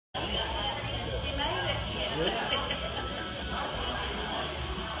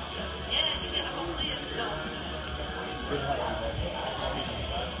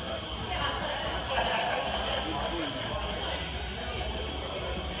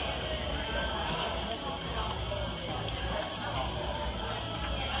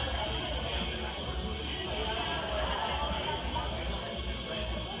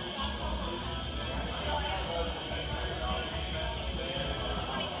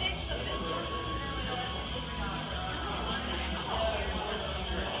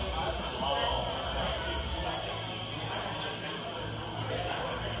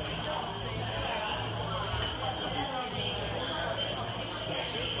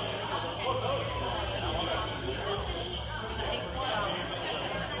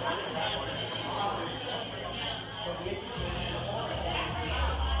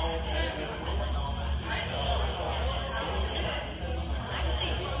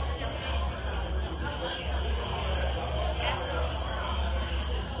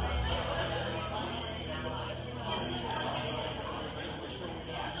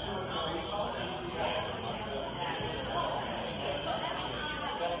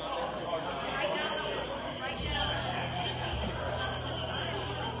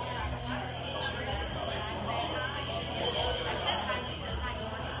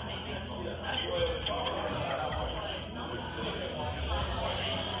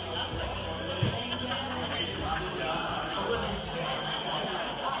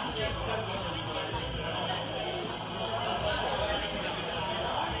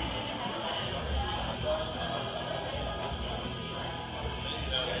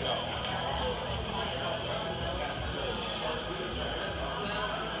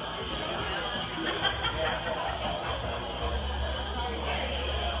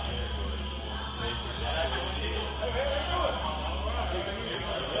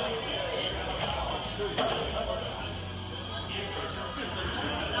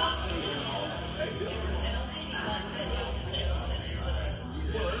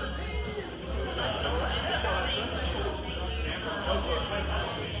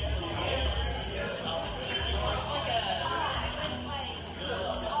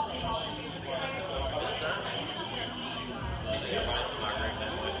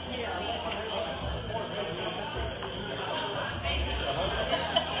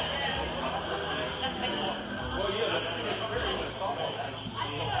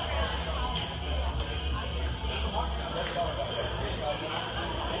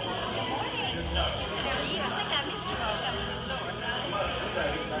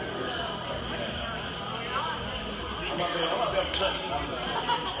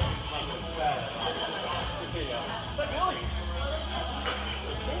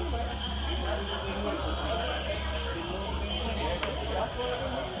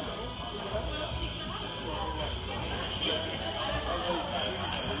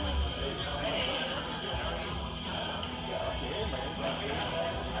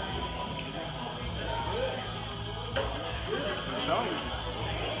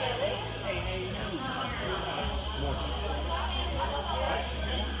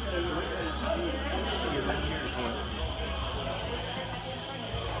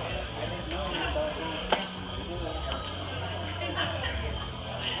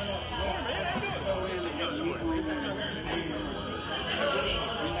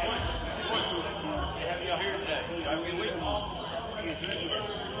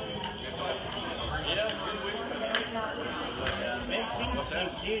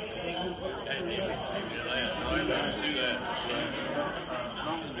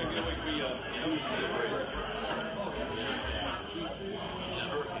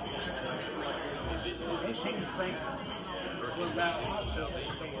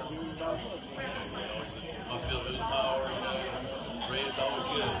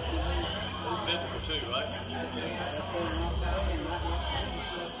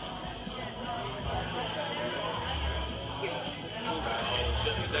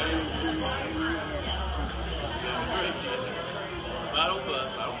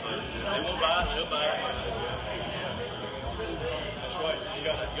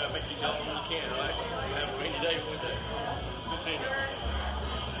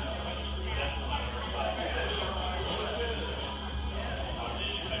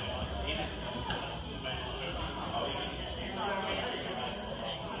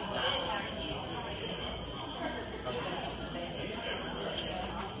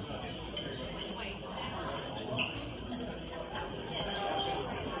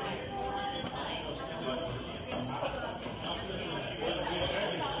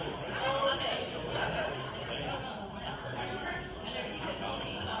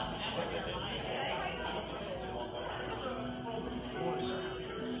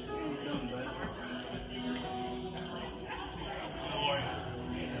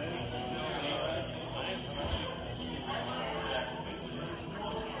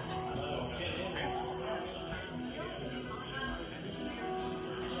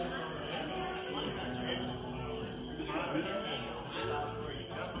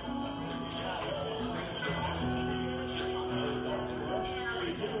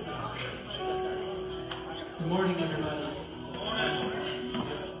Good morning, everybody.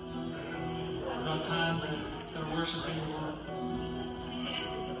 It's about time to start worshiping the Lord.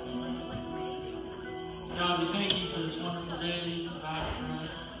 God, we thank you for this wonderful day that you provided for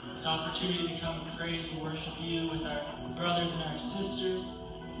us, this opportunity to come and praise and worship you with our brothers and our sisters.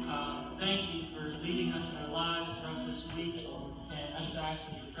 Thank you for leading us in our lives throughout this week, and I just ask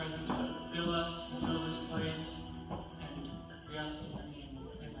that your presence would fill us and fill this place, and we ask this in your name.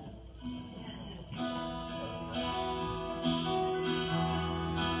 Amen.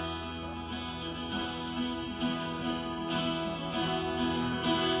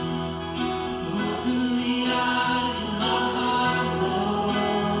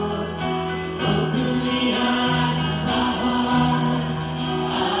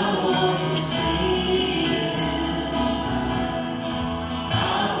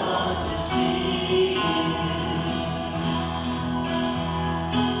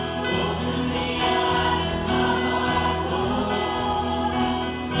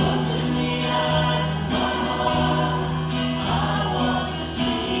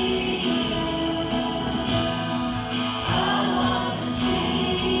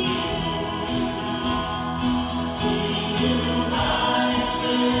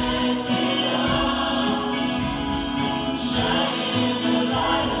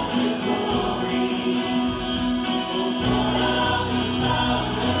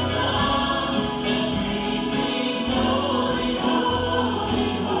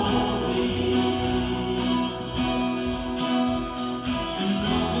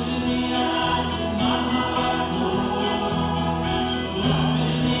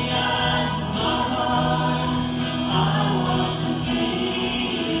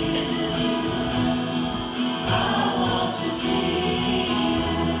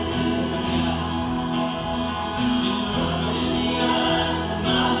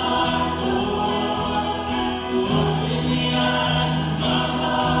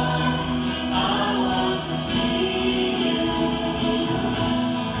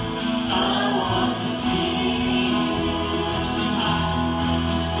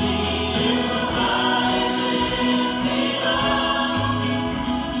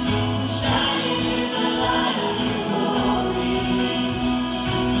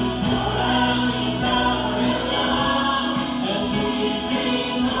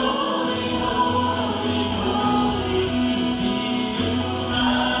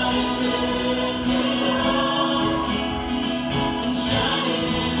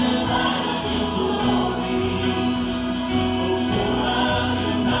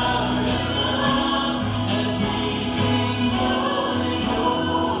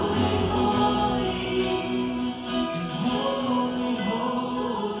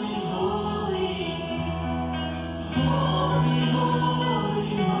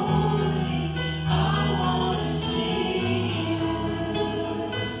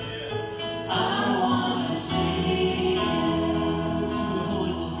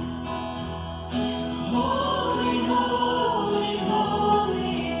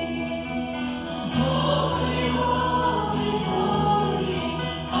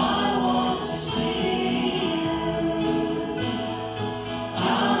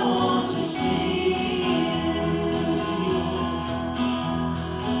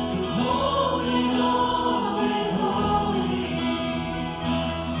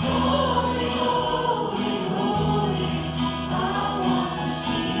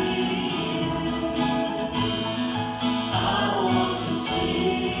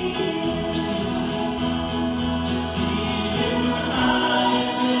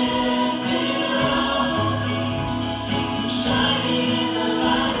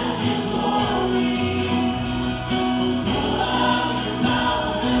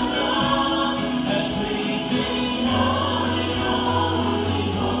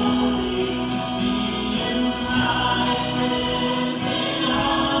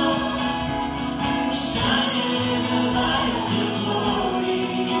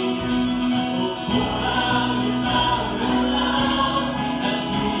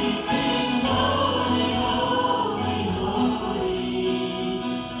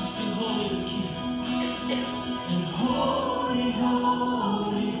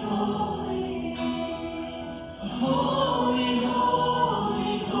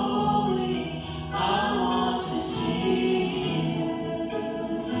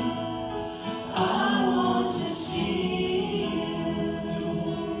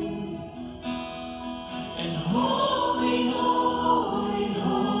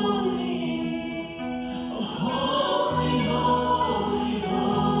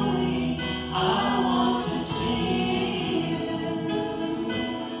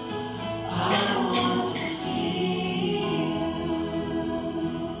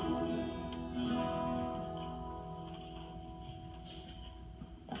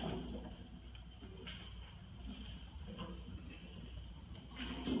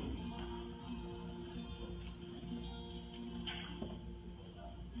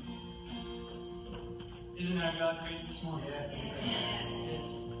 Isn't our God great this morning?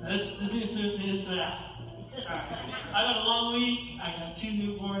 Yes. This news is alright. I got a long week. I got 2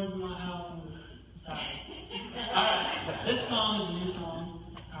 newborns in my house. I'm just tired. Alright, this song is a new song.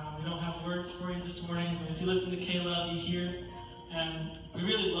 We don't have words for you this morning, but if you listen to Caleb, you hear. And we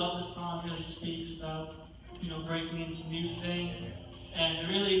really love this song. It really speaks about, breaking into new things. And it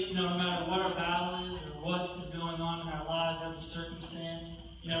really, no matter what our battle is or what is going on in our lives, every circumstance,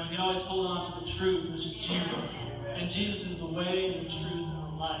 we can always hold on to the truth, which is Jesus. And Jesus is the way, the truth, and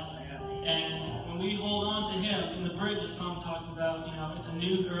the life. And when we hold on to Him, in the bridge, the song talks about, it's a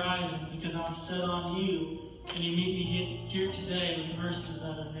new horizon because I'm set on you, and you meet me here today with mercies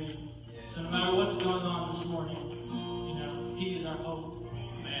that are new. So no matter what's going on this morning, He is our hope.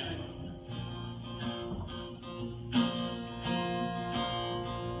 Amen.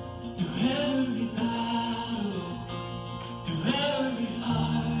 Through every battle, through every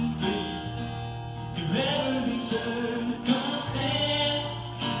heartbreak, through every circumstance,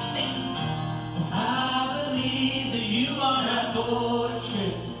 I believe that you are my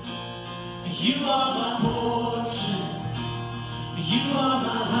fortress, you are my portion, you are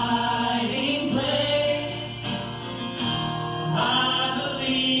my hiding place. I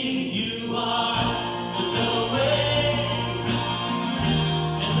believe you are the way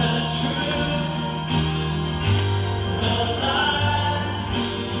and the truth, the life,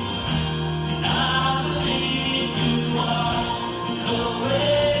 and I believe you are the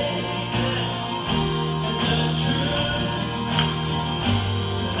way and the truth,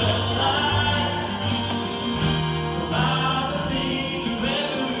 the life. I believe through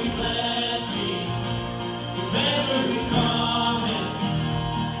every blessing, through every promise,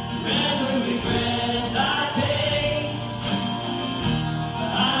 through every breath I take,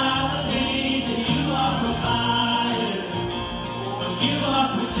 I believe that you are provider, you are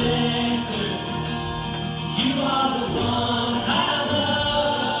protector, you are the one I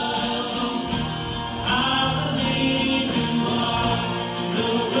love. I believe you are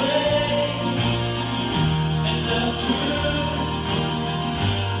the way and the truth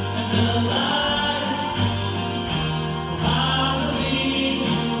and the life. I believe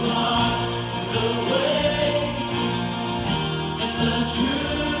you are the way and the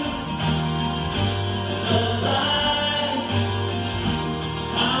truth and the life.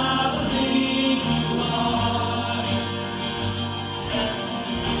 I believe you are.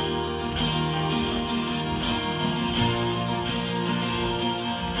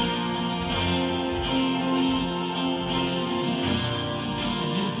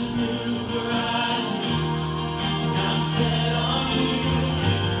 It's a new horizon, and I'm set on you.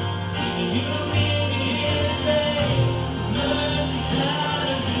 And you meet me here today, mercies that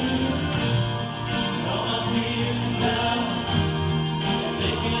are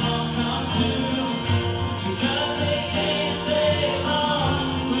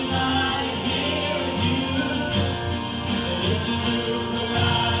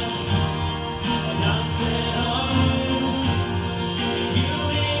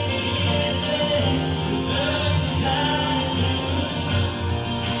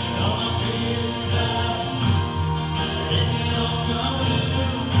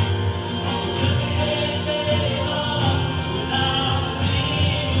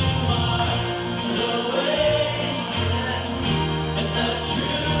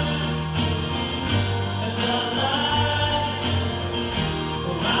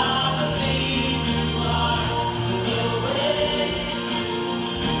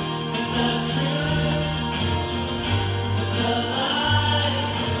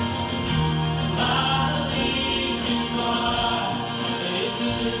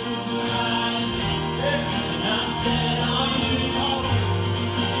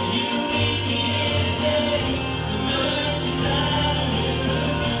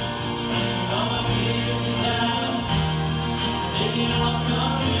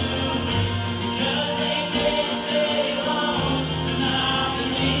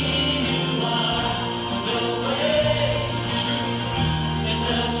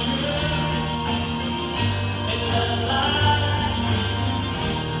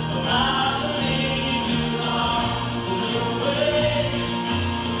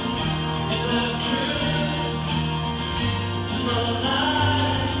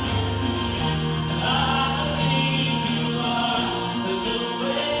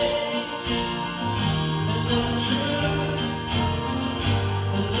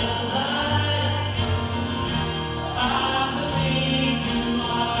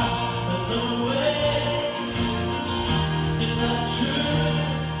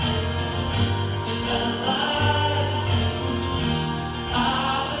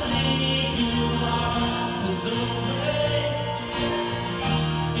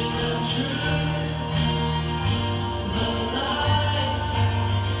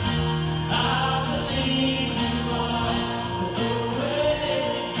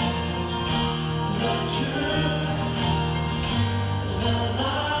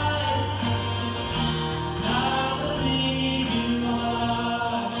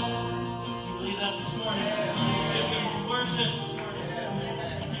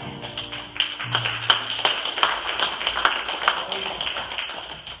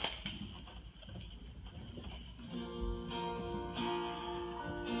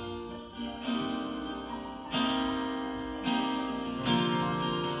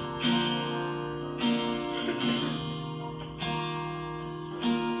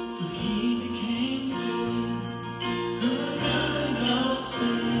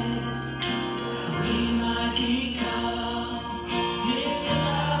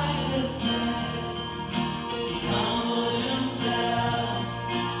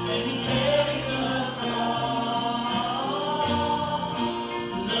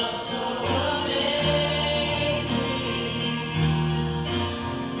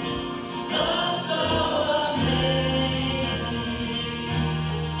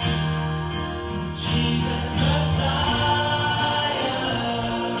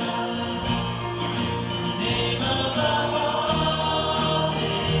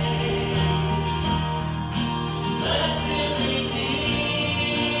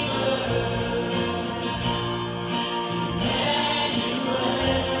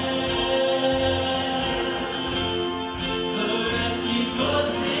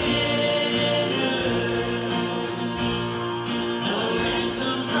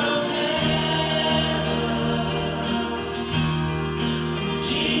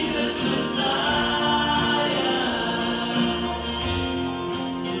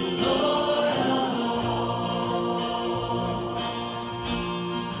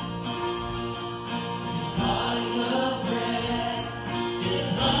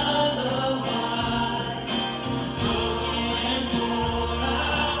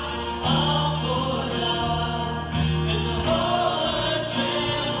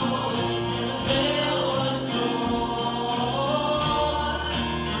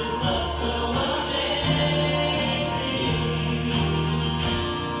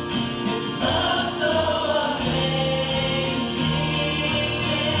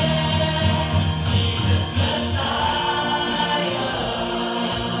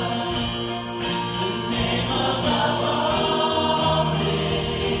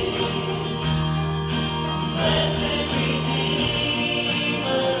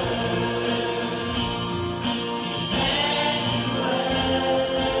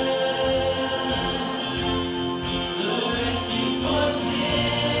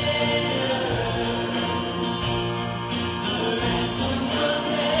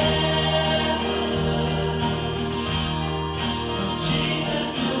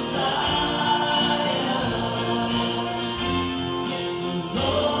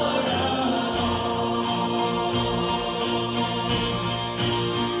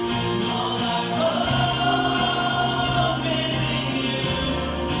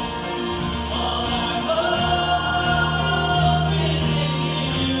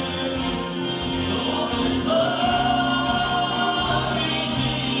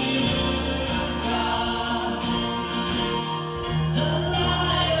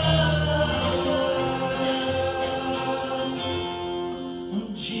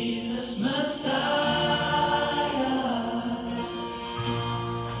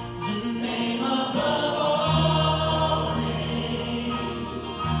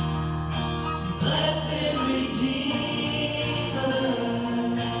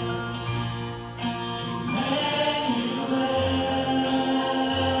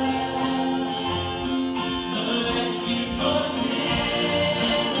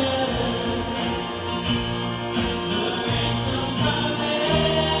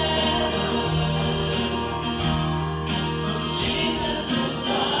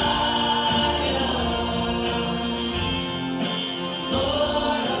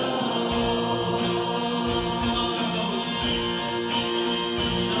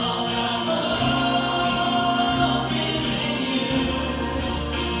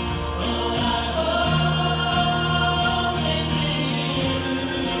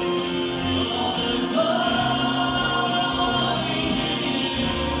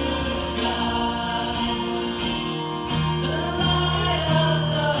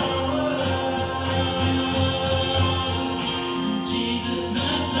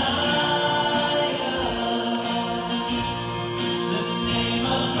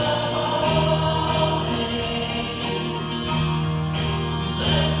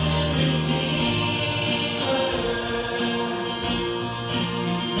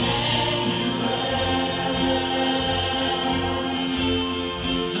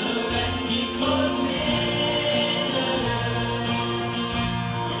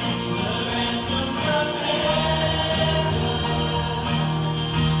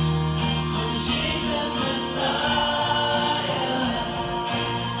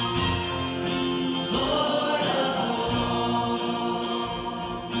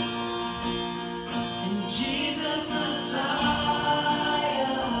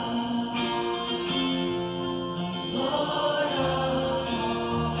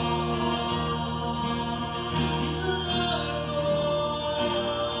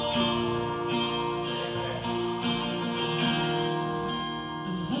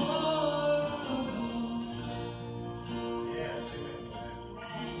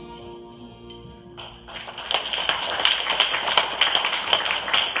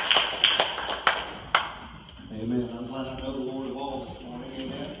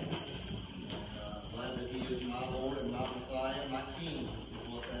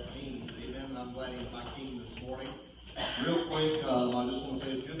I'm glad he's my king this morning. Real quick, I just want to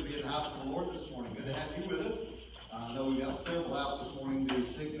say it's good to be in the house of the Lord this morning. Good to have you with us. I know we got several out this morning due to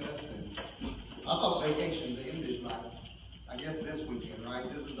sickness, and I thought vacations ended like, I guess this weekend,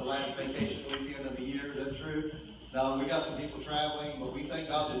 right? This is the last vacation weekend of the year. Is that true? No, we got some people traveling, but we thank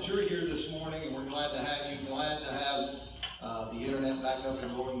God that you're here this morning, and we're glad to have you. Glad to have the internet back up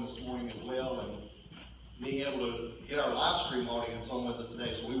and rolling this morning as well, and being able to get our live stream audience on with us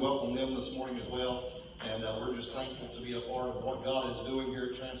today. So we welcome them this morning as well. And we're just thankful to be a part of what God is doing here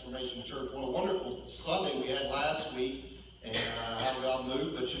at Transformation Church. What a wonderful Sunday we had last week, and how God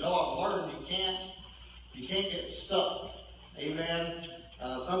moved. But you know, I've learned you can't get stuck. Amen.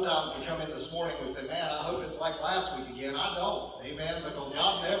 Sometimes we come in this morning and we say, man, I hope it's like last week again. I don't. Amen. Because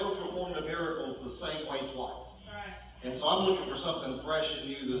God never performed a miracle the same way twice. And so I'm looking for something fresh and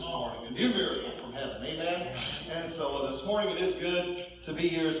new this morning, a new miracle from heaven. Amen? And so this morning it is good to be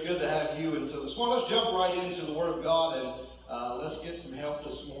here. It's good to have you. And so this morning, let's jump right into the Word of God, and let's get some help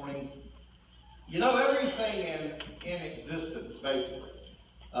this morning. You know, everything in existence, basically,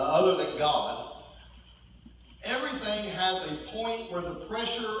 other than God, everything has a point where the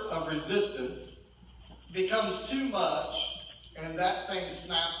pressure of resistance becomes too much, and that thing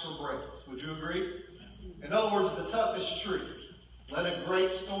snaps or breaks. Would you agree? In other words, the toughest tree. Let a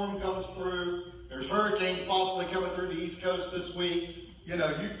great storm comes through. There's hurricanes possibly coming through the East Coast this week. You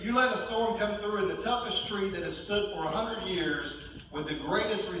know, you let a storm come through, and the toughest tree that has stood for 100 years with the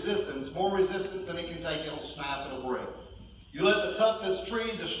greatest resistance, more resistance than it can take, it'll snap, it'll break. You let the toughest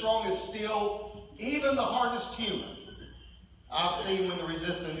tree, the strongest steel, even the hardest human, I've seen when the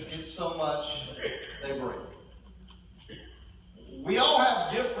resistance gets so much, they break. We all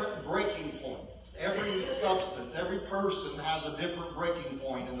have different breaking points. Every substance, every person has a different breaking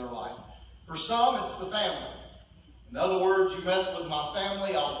point in their life. For some, it's the family. In other words, you mess with my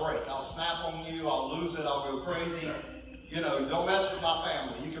family, I'll break. I'll snap on you, I'll lose it, I'll go crazy. You know, don't mess with my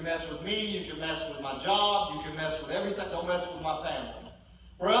family. You can mess with me, you can mess with my job, you can mess with everything. Don't mess with my family.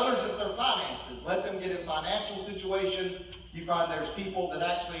 For others, it's their finances. Let them get in financial situations. You find there's people that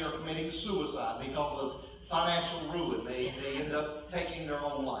actually are committing suicide because of financial ruin. They end up taking their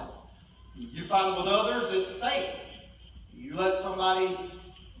own life. You find with others, it's faith. You let somebody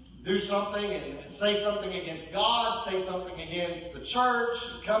do something and say something against God, say something against the church,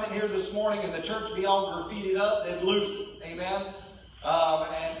 come in here this morning and the church be all graffitied up, they'd lose it. Amen?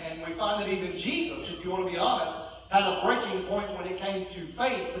 And we find that even Jesus, if you want to be honest, had a breaking point when it came to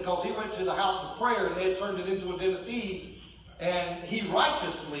faith, because he went to the house of prayer and they had turned it into a den of thieves, and he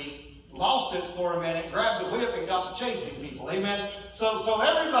righteously lost it for a minute, grabbed the whip, and got to chasing people. Amen? So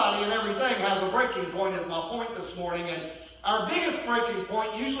everybody and everything has a breaking point, is my point this morning. And our biggest breaking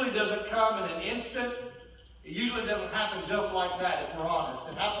point usually doesn't come in an instant. It usually doesn't happen just like that, if we're honest.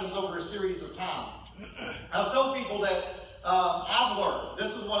 It happens over a series of time. I've told people that I've learned,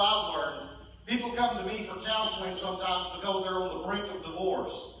 this is what I've learned. People come to me for counseling sometimes because they're on the brink of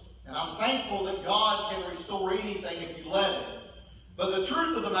divorce. And I'm thankful that God can restore anything if you let it. But the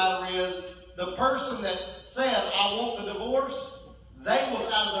truth of the matter is, the person that said, I want the divorce, they was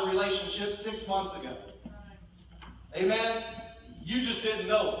out of the relationship 6 months ago. Amen? You just didn't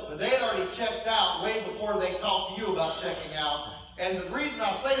know it. But they had already checked out way before they talked to you about checking out. And the reason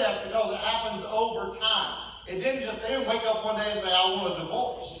I say that is because it happens over time. They didn't wake up one day and say, I want a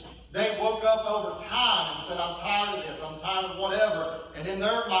divorce. They woke up over time and said, I'm tired of this, I'm tired of whatever. And in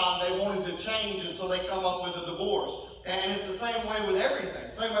their mind, they wanted to change, and so they come up with a divorce. And it's the same way with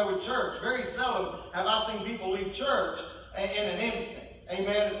everything. Same way with church. Very seldom have I seen people leave church in an instant.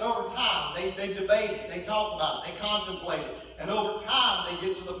 Amen. It's over time. They debate it. They talk about it. They contemplate it. And over time, they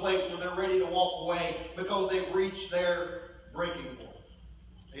get to the place where they're ready to walk away because they've reached their breaking point.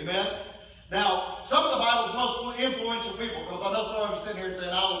 Amen. Now, some of the Bible's most influential people, because I know some of you sitting here and saying,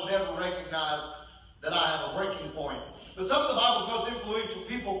 I would never recognize that I have a breaking point. But some of the Bible's most influential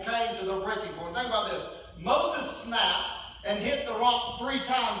people came to their breaking point. Think about this. Moses snapped and hit the rock 3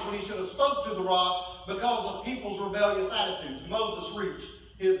 times when he should have spoke to the rock because of people's rebellious attitudes. Moses reached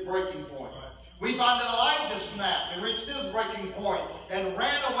his breaking point. We find that Elijah snapped and reached his breaking point and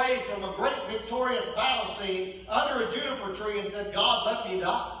ran away from a great victorious battle scene under a juniper tree and said, God, let me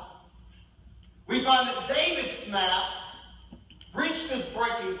die. We find that David snapped, reached his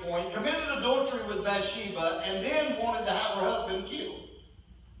breaking point, committed adultery with Bathsheba, and then wanted to have her husband killed.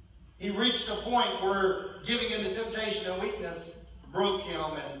 He reached a point where giving in to temptation and weakness broke him,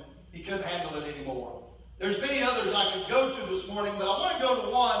 and he couldn't handle it anymore. There's many others I could go to this morning, but I want to go to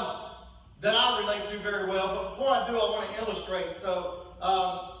one that I relate to very well. But before I do, I want to illustrate. So,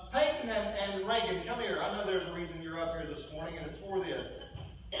 Peyton and Reagan, come here. I know there's a reason you're up here this morning, and it's for this.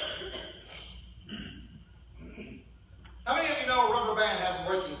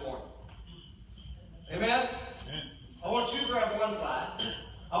 side.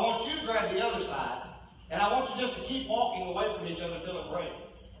 I want you to grab the other side. And I want you just to keep walking away from each other until it breaks.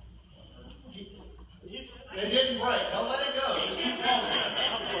 It didn't break. Don't let it go. Just keep walking.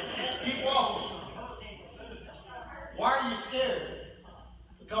 Keep walking. Why are you scared?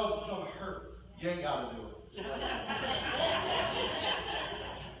 Because it's going to hurt. You ain't got to do it.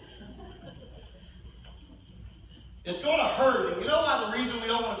 It's going to hurt. And you know why the reason we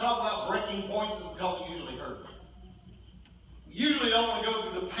don't want to talk about breaking points is because it usually hurts. We usually don't want to go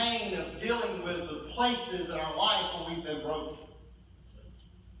through the pain of dealing with the places in our life where we've been broken.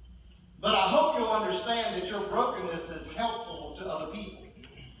 But I hope you'll understand that your brokenness is helpful to other people.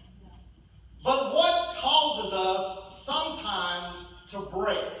 But what causes us sometimes to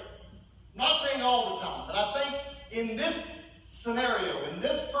break? I'm not saying all the time, but I think in this scenario, in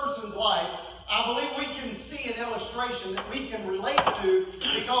this person's life, I believe we can see an illustration that we can relate to,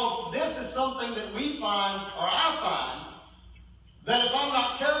 because this is something that we find, or I find, that if I'm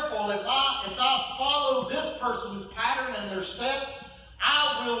not careful, if I follow this person's pattern and their steps,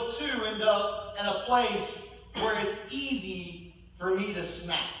 I will too end up in a place where it's easy for me to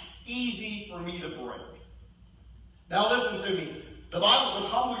snap, easy for me to break. Now listen to me. The Bible says,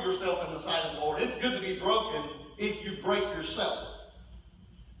 humble yourself in the sight of the Lord. It's good to be broken if you break yourself.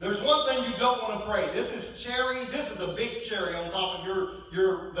 There's one thing you don't want to pray. This is cherry. This is a big cherry on top of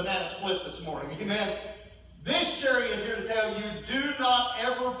your banana split this morning. Amen. This cherry is here to tell you, do not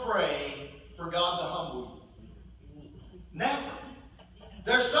ever pray for God to humble you. Never.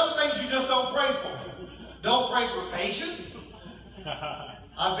 There's some things you just don't pray for. Don't pray for patience.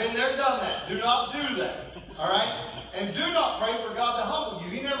 I've been there, done that. Do not do that. All right? And do not pray for God to humble you.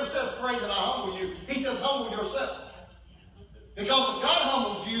 He never says pray that I humble you. He says humble yourself. Because if God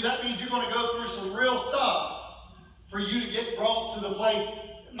humbles you, that means you're going to go through some real stuff for you to get brought to the place.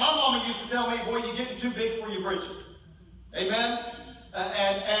 My mama used to tell me, boy, you're getting too big for your britches. Amen?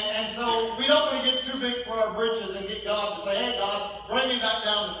 And so we don't want to get too big for our britches and get God to say, hey, God, bring me back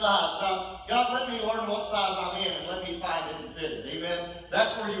down to size. Now, God, let me learn what size I'm in and let me find it and fit it. Amen?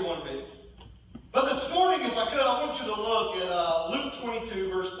 That's where you want to be. But this morning, if I could, I want you to look at Luke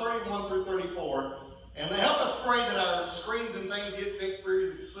 22, verse 31 through 34. And to help us pray that our screens and things get fixed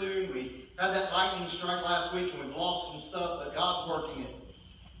pretty soon. We had that lightning strike last week and we've lost some stuff, but God's working it.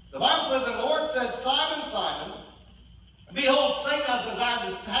 The Bible says, and the Lord said, Simon, Simon, behold, Satan has desired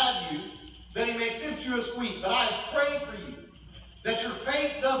to have you, that he may sift you as wheat. But I have prayed for you, that your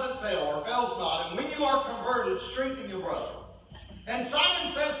faith doesn't fail or fails not. And when you are converted, strengthen your brother. And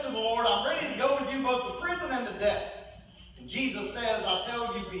Simon says to the Lord, I'm ready to go with you both to prison and to death. And Jesus says, I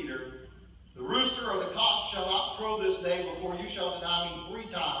tell you, Peter, the rooster or the cock shall not crow this day before you shall deny me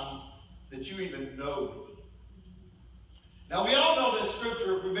 3 times that you even know me. Now, we all know this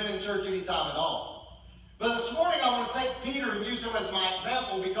scripture if we've been in church any time at all. But this morning I want to take Peter and use him as my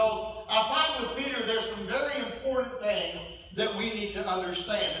example, because I find with Peter there's some very important things that we need to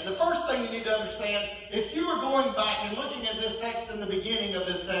understand. And the first thing you need to understand, if you were going back and looking at this text in the beginning of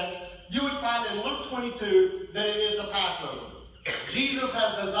this text, you would find in Luke 22 that it is the Passover. Jesus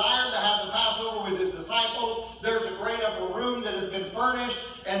has desired to have the Passover with his disciples. There's a great upper room that has been furnished,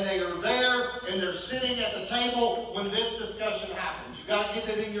 and they are there, and they're sitting at the table when this discussion happens. You've got to get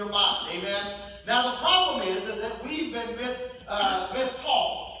that in your mind. Amen? Now, the problem is that we've been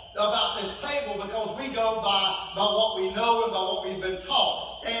mistaught about this table because we go by what we know and by what we've been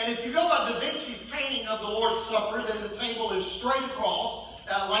taught. And if you go by Da Vinci's painting of the Lord's Supper, then the table is straight across,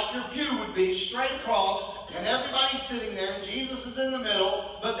 like your pew would be, straight across, and everybody's sitting there, and Jesus is in the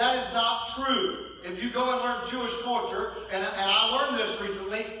middle, but that is not true. If you go and learn Jewish culture, and I learned this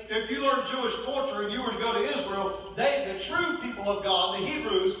recently, if you learn Jewish culture and you were to go to Israel, the true people of God, the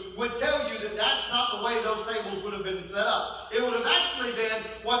Hebrews, would tell you that that's not the way those tables would have been set up. It would have actually been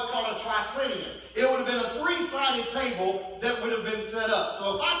what's called a triclinium. It would have been a 3-sided table that would have been set up.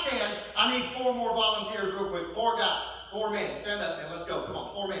 So if I can, I need 4 more volunteers real quick. 4 guys, 4 men. Stand up and let's go. Come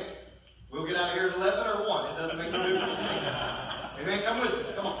on, 4 men. We'll get out of here at 11 or 1. It doesn't make no difference to me. Amen. Come with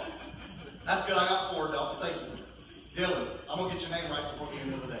me. Come on. That's good. I got 4, Dalton. Thank you. Dylan, I'm going to get your name right before the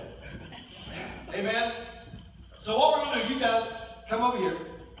end of the day. Amen. So what we're going to do, you guys come over here.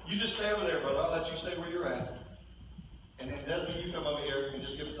 You just stay over there, brother. I'll let you stay where you're at. And then Desmond, you come over here and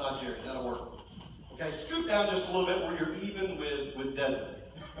just get beside Jerry. That'll work. Okay, scoot down just a little bit where you're even with Desmond.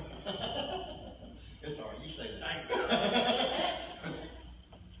 It's all right. You stay there.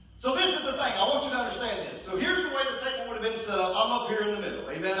 So this is the thing. I want you to understand this. So here's the way the table would have been set up. I'm up here in the middle.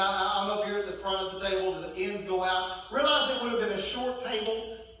 Amen. I'm up here at the front of the table. The ends go out. Realize it would have been a short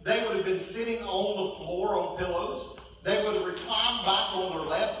table. They would have been sitting on the floor on pillows. They would have reclined back on their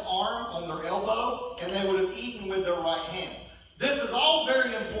left arm, on their elbow, and they would have eaten with their right hand. This is all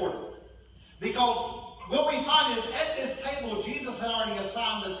very important. Because what we find is at this table, Jesus had already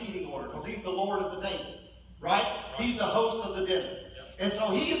assigned the seating order. Because he's the Lord of the table. Right? He's the host of the dinner. And so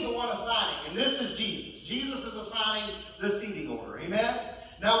he is the one assigning. And this is Jesus. Jesus is assigning the seating order. Amen?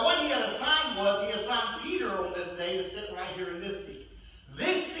 Now what he had assigned was, he assigned Peter on this day to sit right here in this seat.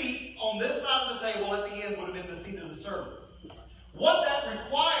 This seat on this side of the table at the end would have been the seat of the servant. What that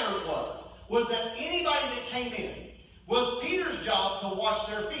required was that anybody that came in, was Peter's job to wash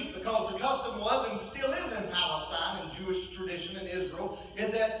their feet, because the custom was, and still is in Palestine, and Jewish tradition in Israel,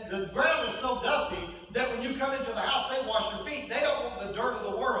 is that the ground is so dusty that when you come into the house, they wash your feet. They don't want the dirt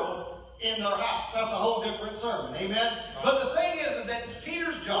of the world in their house. That's a whole different sermon. Amen? But the thing is that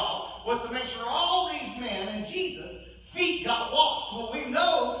Peter's job was to make sure all these men and Jesus' feet got washed. Well, we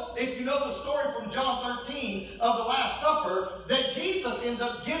know, if you know the story from John 13 of the Last Supper, that Jesus ends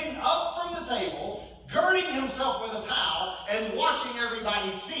up getting up from the table, girding himself with a towel, and washing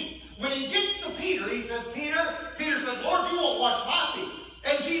everybody's feet. When he gets to Peter, he says, Peter says, Lord, you won't wash my feet.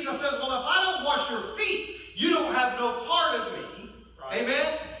 And Jesus says, well, if I don't wash your feet, you don't have no part of me. Right.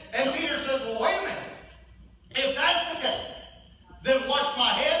 Amen? And Peter says, well, wait a minute. If that's the case, then wash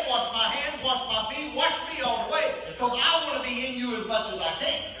my head, wash my hands, wash my feet, wash me all the way, because I want to be in you as much as I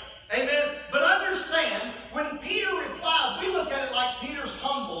can. Amen? But understand, when Peter replies, we look at it like Peter's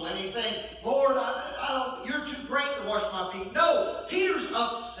humble, and he's saying, Lord, you're too great to wash my feet. No, Peter's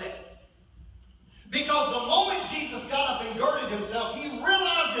upset. Because the moment Jesus got up and girded himself, he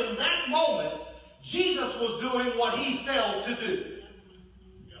realized in that moment, Jesus was doing what he failed to do.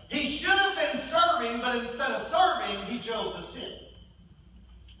 He should have been serving, but instead of serving, he chose to sit.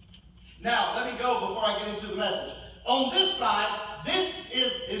 Now, let me go before I get into the message. On this side, this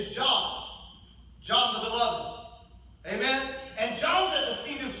is John. John the beloved. Amen? And John's at the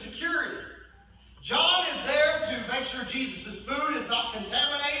seat of security. John is there to make sure Jesus' food is not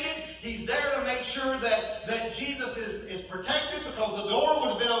contaminated. He's there to make sure that Jesus is protected, because the door would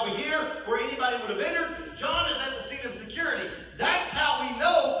have been over here where anybody would have entered. John is at the seat of security. That's how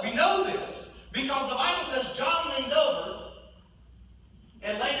we know this, because the Bible says John leaned over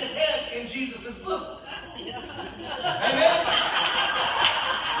and laid his head in Jesus' bosom. Amen?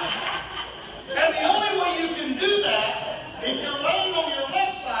 And the only way you can do that, if you're laying on your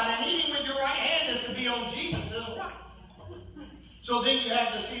left side and eating with your right hand, is to be on Jesus' right. So then you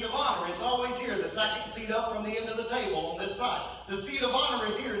have the seat of honor. It's always here, the second seat up from the end of the table on this side. The seat of honor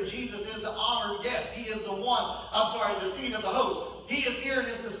is here, and Jesus is the honored guest. He is the seat of the host. He is here, and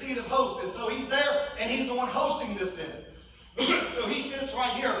it's the seat of host. And so he's there, and he's the one hosting this dinner. So he sits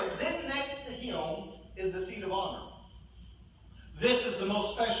right here. But then next to him is the seat of honor. This is the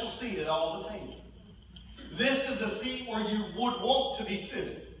most special seat at all the table. This is the seat where you would want to be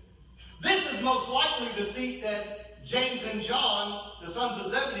sitting. This is most likely the seat that James and John, the sons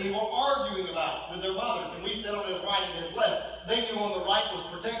of Zebedee, were arguing about with their mother. Can we sit on his right and his left? They knew on the right was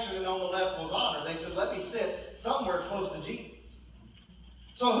protection and on the left was honor. They said, let me sit somewhere close to Jesus.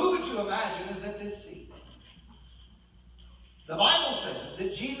 So who would you imagine is at this seat? The Bible says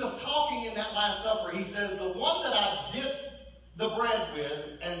that Jesus, talking in that Last Supper, he says, the one that I dip the bread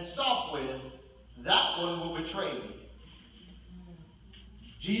with and sup with, that one will betray me.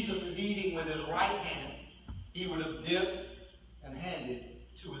 Jesus is eating with his right hand. He would have dipped and handed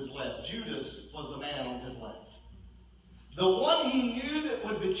to his left. Judas was the man on his left. The one he knew that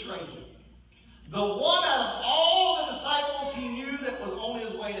would betray him. The one out of all the disciples he knew that was on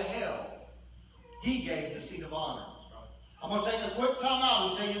his way to hell. He gave the seat of honor. I'm going to take a quick time out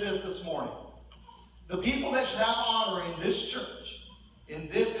and tell you this morning. The people that should have honor in this church, in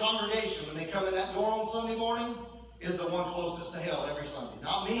this congregation, when they come in that door on Sunday morning, is the one closest to hell every Sunday.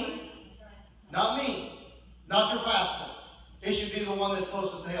 Not me. Not me. Not your pastor. It should be the one that's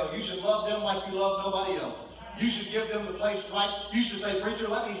closest to hell. You should love them like you love nobody else. You should give them the place right. You should say, preacher,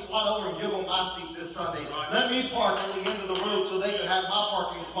 let me slide over and give them my seat this Sunday. Let me park at the end of the road so they can have my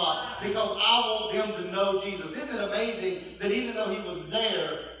parking spot, because I want them to know Jesus. Isn't it amazing that even though he was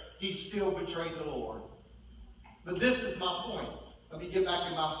there, he still betrayed the Lord? But this is my point. Let me get back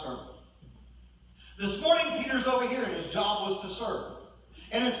in my sermon. This morning, Peter's over here, and his job was to serve.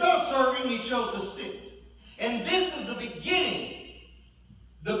 And instead of serving, he chose to sit. And this is the beginning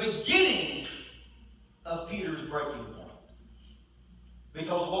of Peter's breaking point.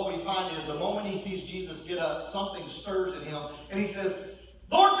 Because what we find is the moment he sees Jesus get up, something stirs in him, and he says,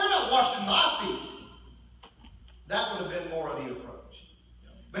 Lord, you're not washing my feet. That would have been more of the approach.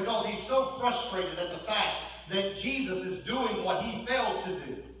 Because he's so frustrated at the fact that Jesus is doing what he failed to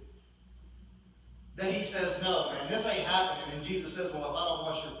do, that he says, no, man, this ain't happening. And Jesus says, well, if I don't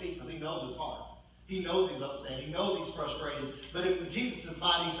wash your feet, because he knows his heart. He knows he's upset. He knows he's frustrated. But in Jesus'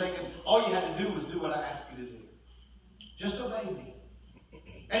 mind, he's thinking, all you had to do was do what I asked you to do. Just obey me.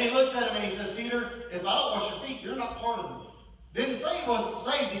 And he looks at him and he says, Peter, if I don't wash your feet, you're not part of me. Didn't say he wasn't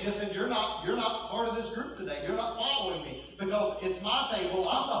saved. He just said, you're not part of this group today. You're not following me. Because it's my table.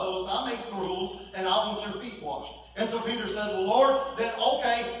 I'm the host. I make the rules. And I want your feet washed. And so Peter says, well, Lord, then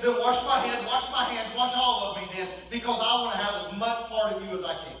okay, then wash my head, wash my hands, wash all of me then. Because I want to have as much part of you as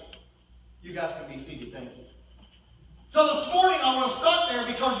I can. You guys can be seated. Thank you. So this morning I want to start there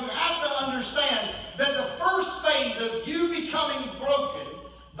because you have to understand that the first phase of you becoming broken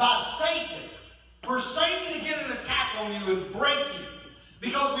by Satan, for Satan to get an attack on you and break you,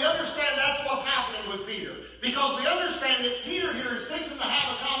 because we understand that's what's happening with Peter. Because we understand that Peter here is fixing to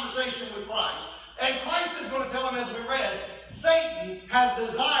have a conversation with Christ. And Christ is going to tell him, as we read, Satan has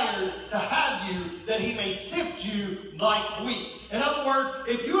desired to have you that he may sift you like wheat. In other words,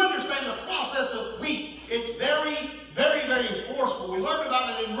 if you understand the process of wheat, it's very, very, very forceful. We learned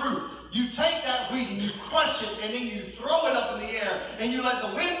about it in Ruth. You take that wheat and you crush it and then you throw it up in the air and you let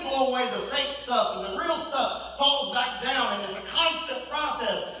the wind blow away the fake stuff and the real stuff falls back down, and it's a constant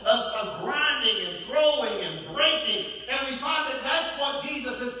process of grinding and throwing and breaking. And we find that that's what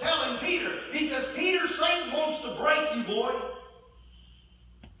Jesus is telling Peter. He says, Peter, Satan wants to break you, boy.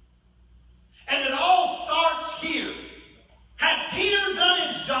 And it all starts here. Had Peter done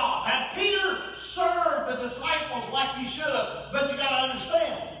his job, had Peter served the disciples like he should have, but you got to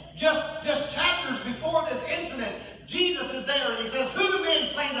understand, just chapters before this incident, Jesus is there and he says, who do men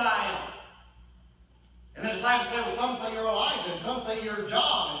say that I am? And the disciples say, well, some say you're Elijah, and some say you're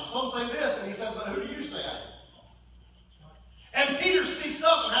John, and some say this. And he says, but who do you say I am? And Peter speaks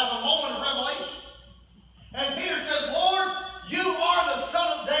up and has a moment of revelation. And Peter says, Lord, you are the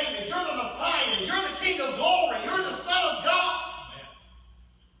Son of David. You're the Messiah. You're the King of glory. You're the Son of God.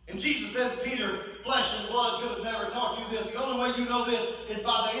 And Jesus says, Peter, flesh and blood could have never taught you this. The only way you know this is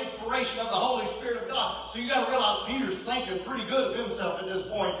by the inspiration of the Holy Spirit of God. So you got to realize Peter's thinking pretty good of himself at this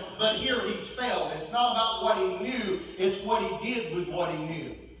point. But here he's failed. It's not about what he knew. It's what he did with what he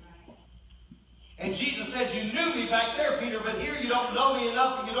knew. And Jesus said, you knew me back there, Peter, but here you don't know me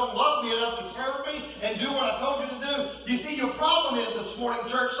enough and you don't love me enough to serve me and do what I told you to do. You see, your problem is this morning,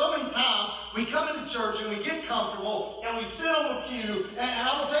 church, so many times we come into church and we get comfortable and we sit on the pew. And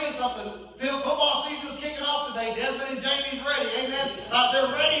I'm going to tell you something. Football season's kicking off today. Desmond and Jamie's ready. Amen.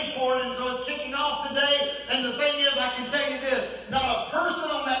 They're ready for it, and so it's kicking off today. And the thing is, I can tell you this. Not a person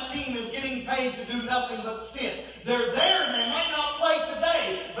on that team is getting paid to do nothing but sit. They're there and they might not play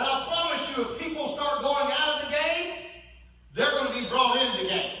today, but I promise you, if people start going out of the game, they're going to be brought in the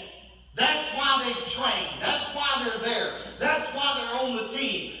game. That's why they've trained. That's why they're there. That's why they're on the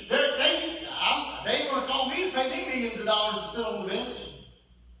team. They ain't going to call me to pay me millions of dollars to sit on the bench.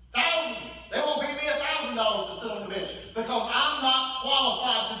 Thousands. They won't pay me $1,000 to sit on the bench because I'm not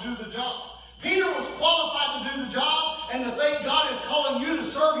qualified to do the job. Peter was qualified to do the job, and the thing God is calling you to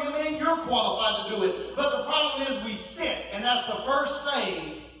serve him in, you're qualified to do it. But the problem is we sit, and that's the first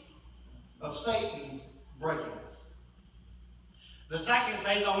phase of Satan breaking us. The second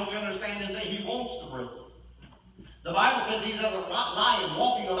phase I want you to understand is that he wants to break you. The Bible says he's as a lion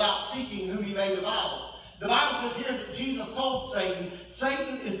walking about seeking whom he may devour. The Bible says here that Jesus told Satan,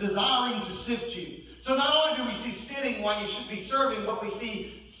 Satan is desiring to sift you. So not only do we see sitting while you should be serving, but we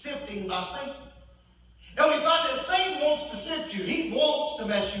see sifting by Satan. And we find that Satan wants to sift you. He wants to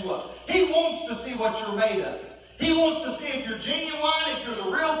mess you up. He wants to see what you're made of. He wants to see if you're genuine, if you're the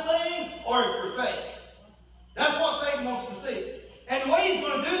real thing, or if you're fake. That's what Satan wants to see. And the way he's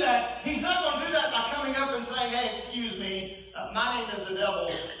going to do that, he's not going to do that by coming up and saying, hey, excuse me, my name is the devil,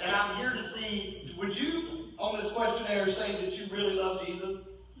 and I'm here to see, would you, on this questionnaire, say that you really love Jesus?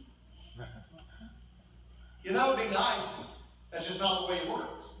 You know, it'd be nice. That's just not the way it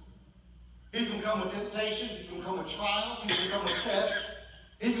works. He's going to come with temptations. He's going to come with trials. He's going to come with tests.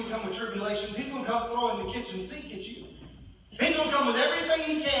 He's going to come with tribulations. He's going to come throwing the kitchen sink at you. He's going to come with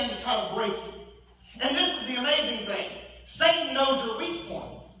everything he can to try to break you. And this is the amazing thing. Satan knows your weak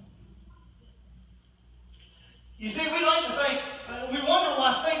points. You see, we like to think, we wonder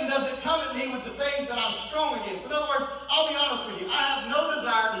why Satan doesn't come at me with the things that I'm strong against. In other words, I'll be honest with you. I have no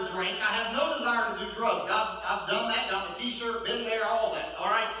desire to drink. I have no desire to do drugs. I've done that, got the t-shirt, been there, all that. All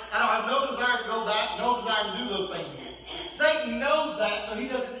right? I don't have no desire to go back, no desire to do those things again. Satan knows that, so he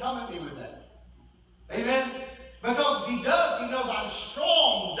doesn't come at me with that. Amen? Because if he does, he knows I'm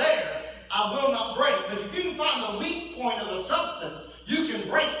strong there. I will not break. But if you can find the weak point of a substance, you can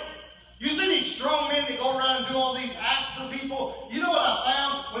break it. You see these strong men that go around and do all these acts for people? You know what I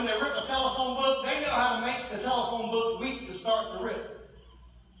found when they rip a telephone book? They know how to make the telephone book weak to start the rip.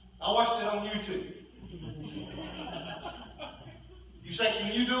 I watched it on YouTube. You say,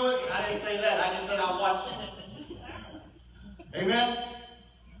 can you do it? I didn't say that. I just said I'll watch it. Amen?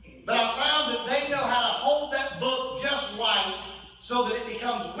 But I found that they know how to hold that book just right so that it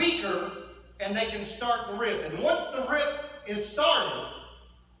becomes weaker and they can start the rip. And once the rip is started,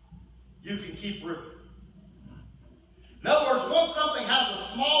 you can keep ripping. In other words, once something has a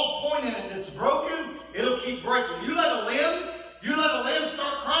small point in it that's broken, it'll keep breaking. You let a limb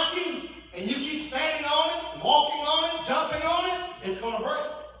start cracking, and you keep standing on it, and walking on it, jumping on it, it's going to break.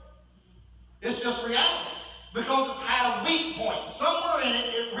 It's just reality. Because it's had a weak point. Somewhere in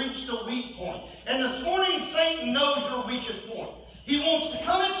it, it reached a weak point. And this morning, Satan knows your weakest point. He wants to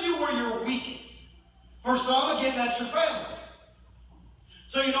come at you where you're weakest. For some, again, that's your family.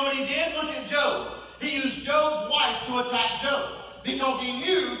 So you know what he did? Look at Job. He used Job's wife to attack Job. Because he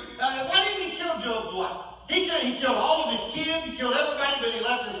knew, why didn't he kill Job's wife? He killed all of his kids, he killed everybody, but he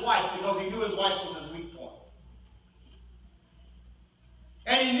left his wife because he knew his wife was his weak point.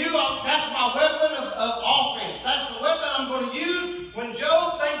 And he knew, that's my weapon of offense. That's the weapon I'm going to use. When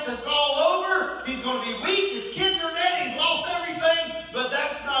Job thinks it's all over, he's going to be weak, his kids are dead, he's lost everything, but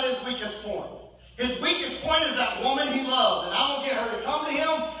that's not his weakest point. His weakest point is that woman he loves. And I'm going to get her to come to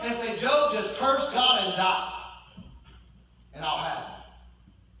him and say, Job, just curse God and die. And I'll have it.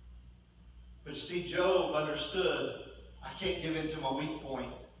 But you see, Job understood, I can't give in to my weak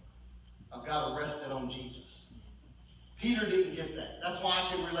point. I've got to rest it on Jesus. Peter didn't get that. That's why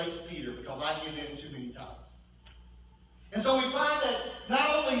I can relate to Peter, because I give in too many times. And so we find that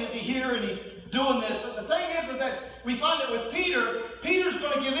not only is he here and he's doing this, but the thing is that we find that with Peter, Peter's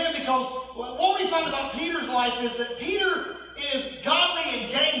going to give in because what we find about Peter's life is that Peter is godly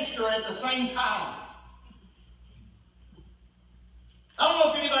and gangster at the same time. I don't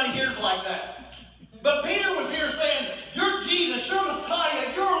know if anybody here is like that. But Peter was here saying, you're Jesus, you're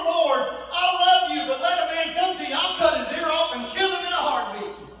Messiah, you're Lord, I love you, but let a man come to you, I'll cut his ear off and kill him in a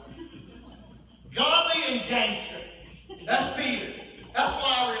heartbeat. Godly and gangster. That's Peter. That's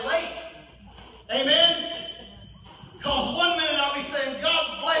why I relate. Amen? Because one minute I'll be saying,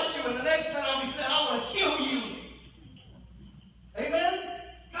 God bless you, and the next minute I'll be saying, I want to kill you. Amen?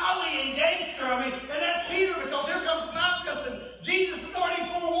 Godly and gangster, and that's Peter, because here comes Malchus, and Jesus has already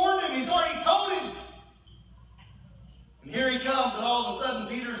forewarned him. He's already told him. And here he comes, and all of a sudden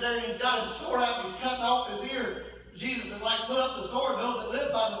Peter's there, and he's got his sword out, and he's cutting off his ear. Jesus is like, put up the sword. Those that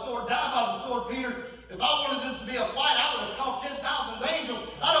live by the sword die by the sword. Peter, if I wanted this to be a fight, I would have called 10,000 angels.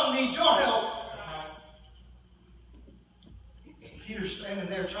 I don't need your help. Peter's standing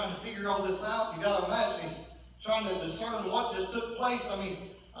there trying to figure all this out. You got to imagine he's trying to discern what just took place. I mean,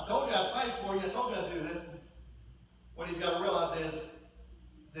 I told you I'd fight for you. I told you I'd do this. What he's got to realize is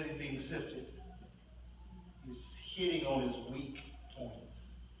that he's being sifted. He's hitting on his weak points.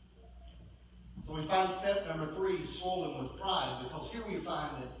 So we find step number 3, swollen with pride, because here we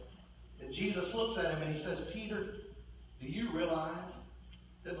find that Jesus looks at him and he says, Peter, do you realize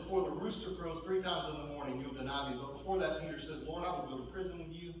that before the rooster crows 3 times in the morning, you'll deny me? But before that, Peter says, Lord, I would go to prison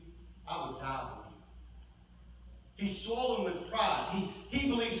with you. I would die with you. He's swollen with pride. He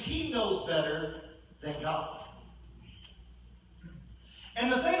believes he knows better than God. And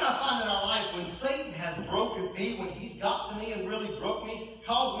the thing I find in our life, when Satan has broken me, when he's got to me and really broke me,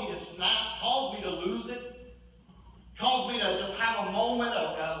 caused me to snap, caused me to lose it, caused me to just have a moment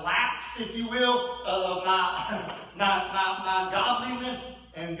of a lapse, if you will, of my godliness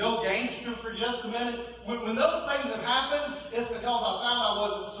and go gangster for just a minute. When those things have happened, it's because I found I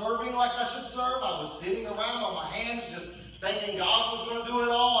wasn't serving like I should serve. I was sitting around on my hands just thinking God was going to do it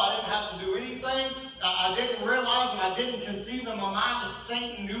all. I didn't have to do anything. I didn't realize and I didn't conceive in my mind that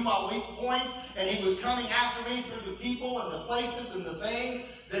Satan knew my weak points and he was coming after me through the people and the places and the things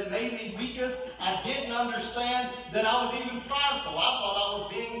that made me weakest. I didn't understand that I was even prideful. I thought I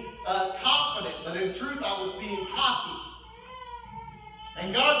was being confident, but in truth I was being cocky.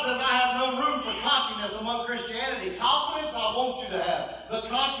 And God says, I have no room for cockiness among Christianity. Confidence I want you to have, but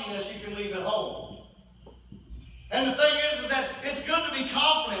cockiness you can leave at home. And the thing is that it's good to be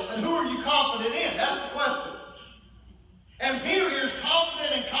confident, but who are you confident in? That's the question. And Peter here is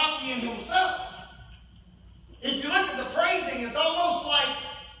confident and cocky in himself. If you look at the phrasing, it's almost like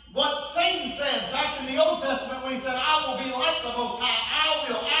what Satan said back in the Old Testament when he said, I will be like the Most High. I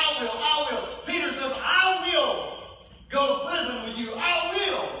will. Peter says, I will go to prison with you. I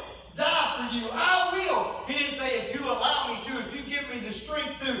will die for you. I will. He didn't say, if you allow me to, if you give me the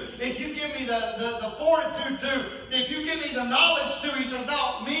strength to, if you give me the fortitude to, if you give me the knowledge to. He says,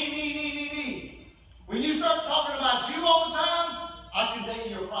 no, me. When you start talking about you all the time, I can tell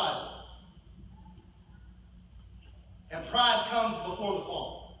you you're prideful. And pride comes before the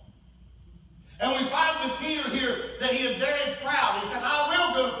fall. And we find with Peter here that he is very proud. He says, I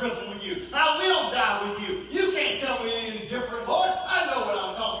will go to prison with you. I will die with you. You can't tell me anything different, Lord. I know what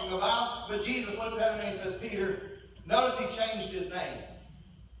I'm talking about. But Jesus looks at him and he says, Peter, notice he changed his name.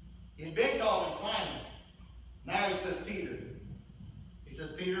 He'd been called Simon. Now he says, Peter. He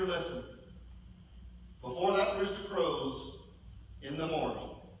says, Peter, listen. Before that rooster crows in the morning,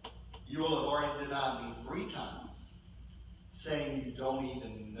 you will have already denied me 3 times, saying you don't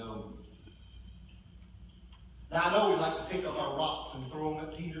even know me. Now, I know we like to pick up our rocks and throw them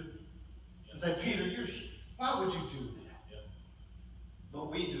at Peter and say, Peter, why would you do that? Yeah.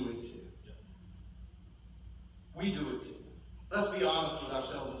 But we do it too. Yeah. We do it too. Let's be honest with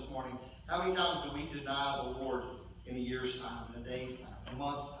ourselves this morning. How many times do we deny the Lord in a year's time, in a day's time, in a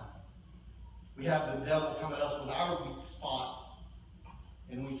month's time? We have the devil come at us with our weak spot,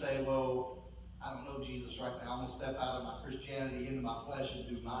 and we say, well, I don't know Jesus right now. I'm going to step out of my Christianity into my flesh and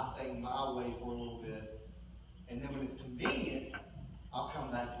do my thing my way for a little bit. And then when it's convenient, I'll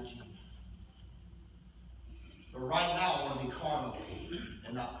come back to Jesus. But right now, I want to be carnal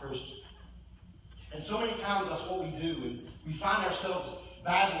and not Christian. And so many times that's what we do. And we find ourselves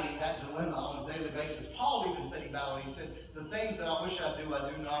battling that dilemma on a daily basis. Paul even said he battled. He said, the things that I wish I do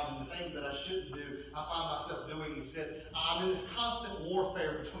not. And the things that I shouldn't do, I find myself doing. He said, I'm in this constant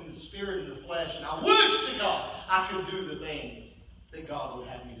warfare between the spirit and the flesh. And I wish to God I could do the things that God would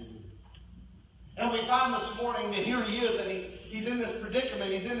have me to do. And we find this morning that here he is, and he's in this predicament,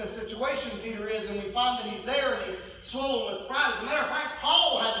 he's in this situation, Peter is, and we find that he's there, and he's swollen with pride. As a matter of fact,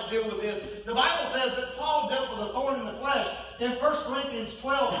 Paul had to deal with this. The Bible says that Paul dealt with a thorn in the flesh. In 1 Corinthians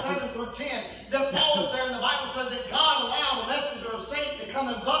 12, 7 through 10, that Paul was there, and the Bible says that God allowed a messenger of Satan to come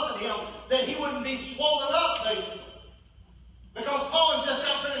and buffet him, that he wouldn't be swollen up, basically. Because Paul has just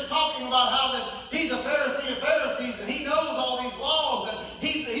got finished talking about how that he's a Pharisee of Pharisees, and he knows all these laws, and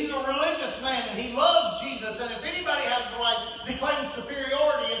he's a religious man, and he loves Jesus, and if anybody has the right to claim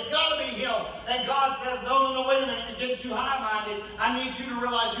superiority, it's got to be him. And God says, no, wait a minute, you're getting too high-minded. I need you to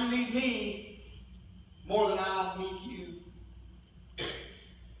realize you need me more than I need you.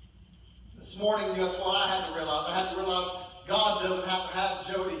 This morning, guess what I had to realize? I had to realize God doesn't have to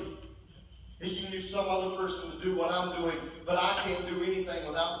have Jody. He can use some other person to do what I'm doing, but I can't do anything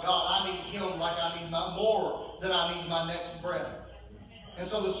without God. I need him like I need more than I need my next breath. And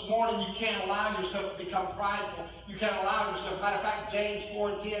so this morning, you can't allow yourself to become prideful. You can't allow yourself. Matter of fact, James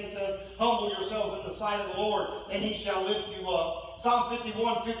 4:10 says, humble yourselves in the sight of the Lord, and he shall lift you up. Psalm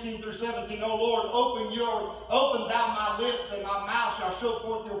 51, 15 through 17, O Lord, open thou my lips, and my mouth shall show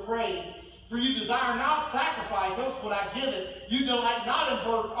forth your praise. For you desire not sacrifice, else would I give it. You delight not in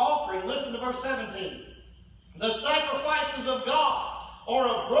burnt offering. Listen to verse 17. The sacrifices of God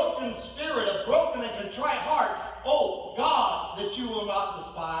are a broken spirit, a broken and contrite heart. Oh, God, that you will not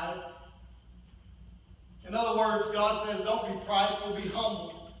despise. In other words, God says, don't be prideful, be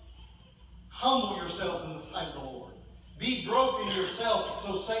humble. Humble yourselves in the sight of the Lord. Be broken yourself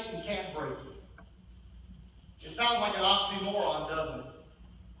so Satan can't break you. It sounds like an oxymoron, doesn't it?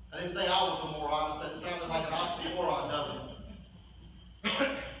 I didn't say I was a moron. I said it sounded like an oxymoron, doesn't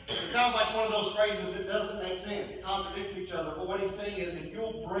it? It sounds like one of those phrases that doesn't make sense. It contradicts each other. But what he's saying is, if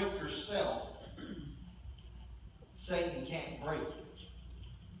you'll break yourself, Satan can't break you.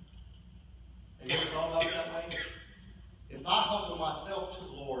 Have you ever thought about it that way? If I humble myself to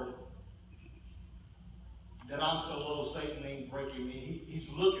the Lord, then I'm so low, Satan ain't breaking me. He's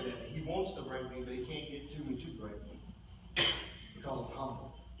looking at me. He wants to break me, but he can't get to me to break me. Because I'm humble.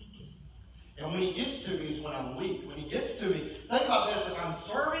 And when he gets to me is when I'm weak. When he gets to me, think about this. If I'm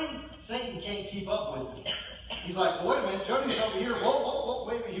serving, Satan can't keep up with me. He's like, well, wait a minute, Jody's over here. Whoa,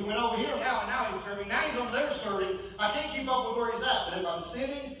 wait a minute. He went over here now, and now he's serving. Now he's over there serving. I can't keep up with where he's at. But if I'm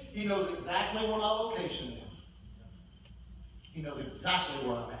sinning, he knows exactly where my location is. He knows exactly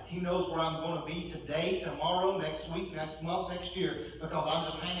where I'm at. He knows where I'm going to be today, tomorrow, next week, next month, next year, because I'm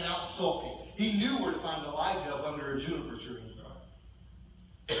just hanging out sulking. He knew where to find Elijah up under a juniper tree.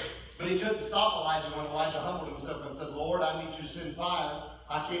 But he couldn't stop Elijah when Elijah humbled himself and said, Lord, I need you to send fire.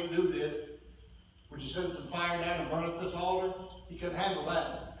 I can't do this. Would you send some fire down and burn up this altar? He couldn't handle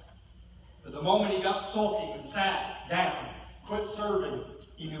that. But the moment he got sulking and sat down, quit serving,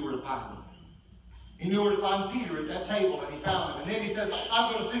 he knew where to find him. He knew where to find Peter at that table, and he found him. And then he says,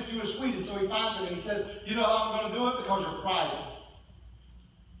 I'm going to sift you as wheat. And so he finds him, and he says, you know how I'm going to do it? Because you're prideful.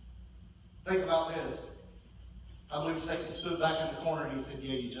 Think about this. I believe Satan stood back in the corner and he said,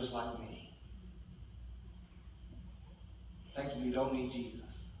 yeah, you're just like me. Thinking you don't need Jesus.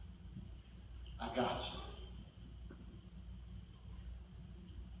 I got you.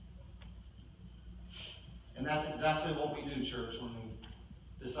 And that's exactly what we do, church, when we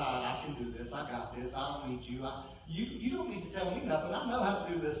decide, I can do this, I got this, I don't need you. You don't need to tell me nothing. I know how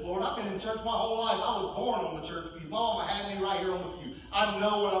to do this, Lord. I've been in church my whole life. I was born on the church pew. My mama had me right here on the pew. I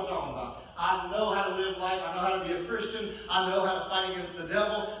know what I'm talking about. I know how to live life. I know how to be a Christian. I know how to fight against the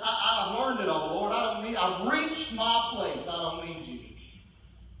devil. I've learned it all, Lord. I've reached my place. I don't need you.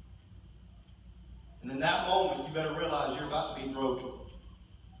 And in that moment, you better realize you're about to be broken.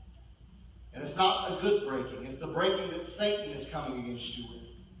 And it's not a good breaking. It's the breaking that Satan is coming against you with.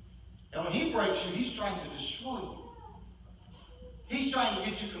 And when he breaks you, he's trying to destroy you. He's trying to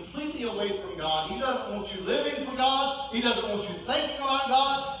get you completely away from God. He doesn't want you living for God. He doesn't want you thinking about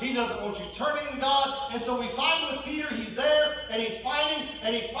God. He doesn't want you turning to God. And so we find with Peter, he's there, and he's fighting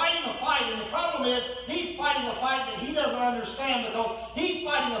a fight. And the problem is, he's fighting a fight that he doesn't understand because he's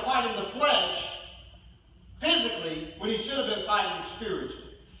fighting a fight in the flesh, physically, when he should have been fighting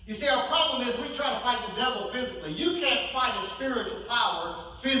spiritually. You see, our problem is we try to fight the devil physically. You can't fight a spiritual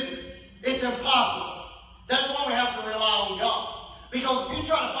power physically. It's impossible. That's why we have to rely on God. Because if you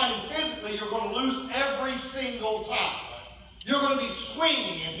try to fight him physically, you're going to lose every single time. You're going to be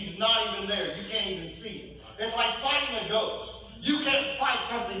swinging and he's not even there. You can't even see him. It's like fighting a ghost. You can't fight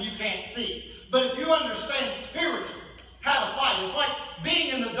something you can't see. But if you understand spiritually how to fight, it's like being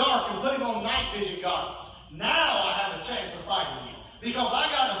in the dark and putting on night vision goggles. Now I have a chance of fighting you. Because I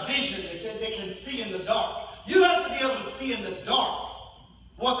got a vision that can see in the dark. You have to be able to see in the dark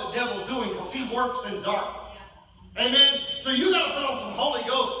what the devil's doing because he works in darkness. Amen? So you got to put on some Holy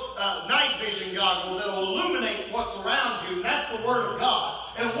Ghost night vision goggles that will illuminate what's around you. And that's the Word of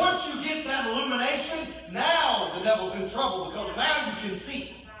God. And once you get that illumination, now the devil's in trouble because now you can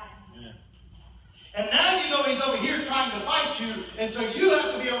see. Yeah. And now you know he's over here trying to fight you. And so you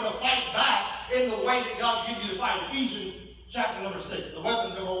have to be able to fight back in the way that God's given you to fight. Ephesians chapter number 6, the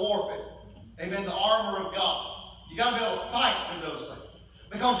weapons of our warfare. Amen, the armor of God. You got to be able to fight with those things.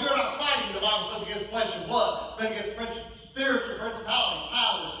 Because you're not fighting, the Bible says, against flesh and blood, but against spiritual principalities,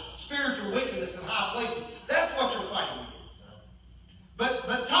 powers, spiritual wickedness in high places. That's what you're fighting against.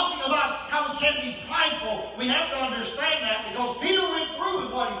 But talking about how we can't be prideful, we have to understand that because Peter went through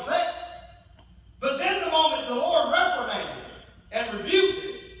with what he said. But then the moment the Lord reprimanded him and rebuked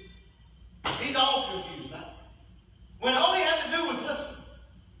him, he's all confused now. When all he had to do was listen.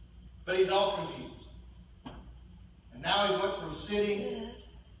 But he's all confused. And now he's went from sitting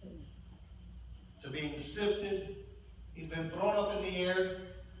to being sifted. He's been thrown up in the air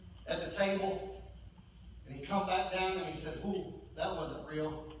at the table. And he come back down and he said, ooh, that wasn't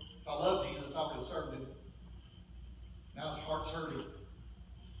real. If I loved Jesus, I would have served him. Now his heart's hurting.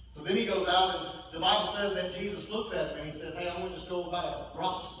 So then he goes out and the Bible says that Jesus looks at him and he says, hey, I'm going to just go about a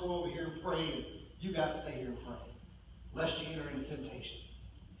rock's throw over here and pray. And you got to stay here and pray, lest you enter into temptation.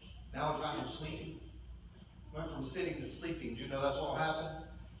 Now we find him sleeping. Went from sitting to sleeping. Do you know that's what will happen?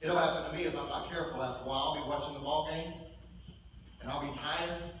 It'll happen to me if I'm not careful after a while. I'll be watching the ball game, and I'll be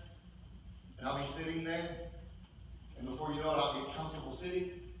tired, and I'll be sitting there, and before you know it, I'll be comfortable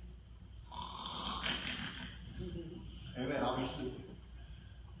sitting. Amen. I'll be sleeping.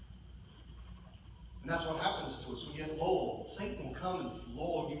 And that's what happens to us. We get lulled. Satan will come and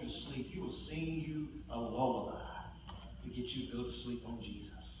lull you to sleep. He will sing you a lullaby to get you to go to sleep on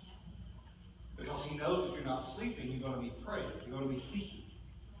Jesus. Because he knows if you're not sleeping, you're going to be praying. You're going to be seeking.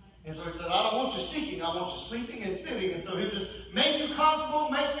 And so he said, I don't want you seeking. I want you sleeping and sitting. And so he'll just make you comfortable,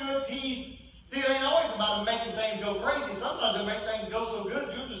 make you at peace. See, it ain't always about making things go crazy. Sometimes he'll make things go so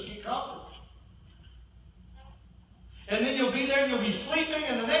good, you'll just get comfortable. And then you'll be there and you'll be sleeping.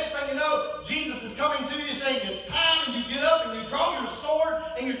 And the next thing you know, Jesus is coming to you saying, it's time. And you get up and you draw your sword.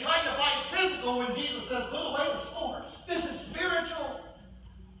 And you're trying to fight physical when Jesus says, put away the sword. This is spiritual.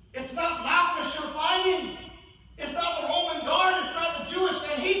 It's not Malchus you're fighting. It's not the Roman guard. It's not the Jewish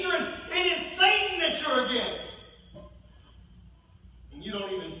Sanhedrin. It is Satan that you're against. And you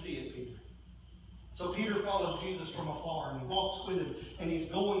don't even see it, Peter. So Peter follows Jesus from afar and he walks with him and he's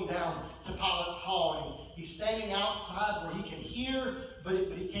going down to Pilate's hall and he's standing outside where he can hear but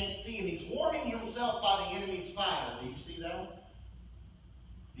he can't see and he's warming himself by the enemy's fire. Do you see that?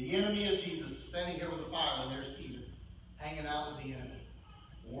 The enemy of Jesus is standing here with the fire and there's Peter hanging out with the enemy,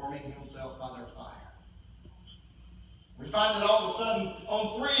 warming himself by their fire. We find that all of a sudden,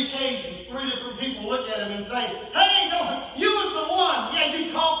 on 3 occasions, 3 different people look at him and say, hey, no, you was the one. Yeah,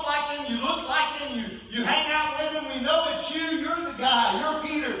 you talk like him, you look like him, you hang out with him, we know it's you, you're the guy, you're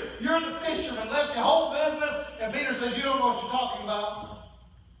Peter, you're the fisherman, left your whole business. And Peter says, you don't know what you're talking about.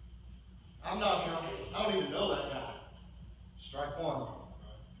 I'm not him. I don't even know that guy. Strike 1.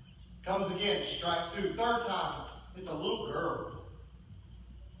 Comes again, strike 2. 3rd time, it's a little girl.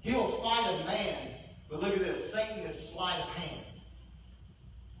 He'll fight a man. But look at this, Satan is sleight of hand.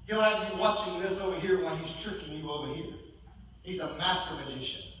 He'll have you watching this over here while he's tricking you over here. He's a master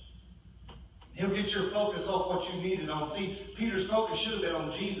magician. He'll get your focus off what you needed on. See, Peter's focus should have been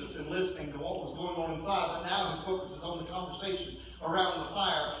on Jesus and listening to what was going on inside, but now his focus is on the conversation around the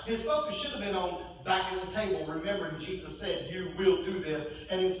fire. His focus should have been on back at the table, remembering Jesus said, you will do this.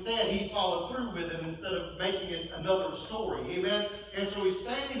 And instead, he followed through with it instead of making it another story. Amen? And so he's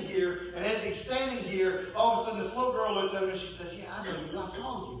standing here, and as he's standing here, all of a sudden this little girl looks at him and she says, yeah, I know you. I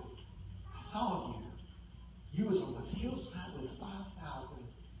saw you. I saw you. You was on this hillside with 5,000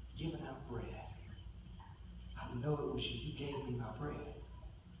 giving out bread. I know it was you. You gave me my bread.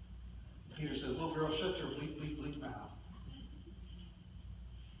 Peter says, little girl, shut your bleep, bleep, bleep mouth.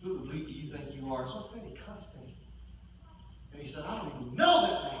 Who the bleep do you think you are? So I said, he cussed him. And he said, I don't even know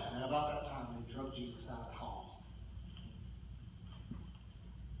that man. And about that time, they drug Jesus out of the hall.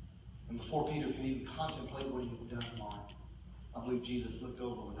 And before Peter could even contemplate what he had done, Mark, I believe Jesus looked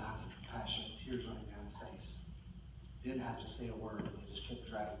over with eyes of compassion, tears running down his face. Didn't have to say a word, and they just kept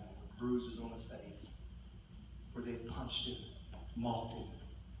dragging him with bruises on his face, where they punched him, mocked him.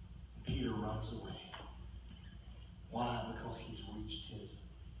 And Peter runs away. Why? Because he's reached his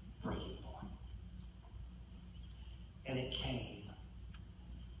breaking point. And it came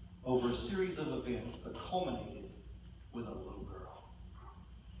over a series of events, but culminated with a little girl.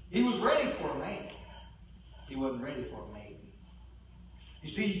 He was ready for a man. He wasn't ready for a maiden. You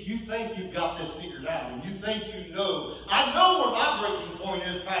see, you think you've got this figured out, and you think you know. I know where my breaking point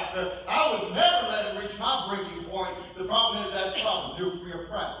is, Pastor. I would never let it reach my breaking point. The problem is that's the problem. We're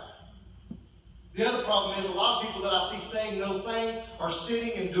proud. The other problem is a lot of people that I see saying those things are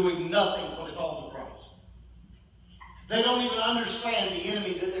sitting and doing nothing for the cause of Christ. They don't even understand the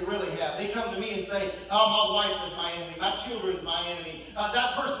enemy that they really have. They come to me and say, oh, my wife is my enemy. My children is my enemy.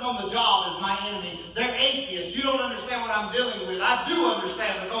 That person on the job is my enemy. They're atheists. You don't understand what I'm dealing with. I do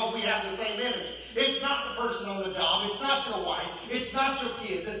understand because we have the same enemy. It's not the person on the job. It's not your wife. It's not your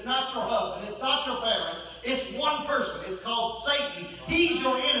kids. It's not your husband. It's not your parents. It's one person. It's called Satan. He's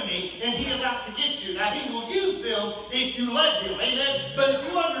your enemy, and he is out to get you. Now, he will use them if you let him. Amen? But if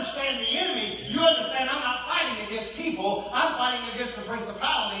you understand the enemy, you understand I'm not fighting against people. I'm fighting against a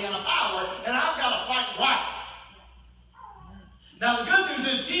principality and a power, and I've got to fight right. Now, the good news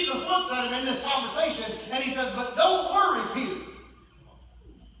is Jesus looks at him in this conversation, and he says, but don't worry, Peter.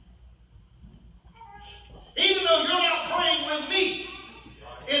 Even though you're not praying with me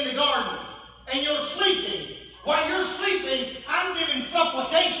in the garden and you're sleeping, while you're sleeping, I'm giving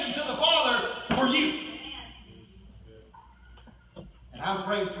supplication to the Father for you. And I'm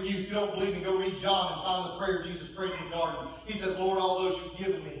praying for you. If you don't believe me, go read John and find the prayer Jesus prayed in the garden. He says, Lord, all those you've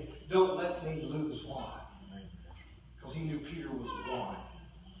given me, don't let me lose one. Because he knew Peter was one.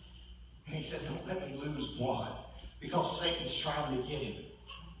 And he said, don't let me lose one. Because Satan's trying to get him.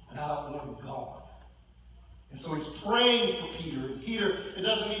 And I don't want him gone. And so he's praying for Peter. And Peter, it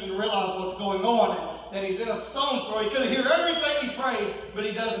doesn't even realize what's going on. And he's in a stone's throw. He could hear everything he prayed, but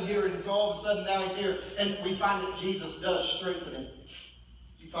he doesn't hear it. And so all of a sudden now he's here. And we find that Jesus does strengthen him.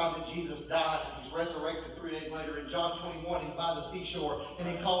 You find that Jesus dies. He's resurrected 3 days later. In John 21, he's by the seashore. And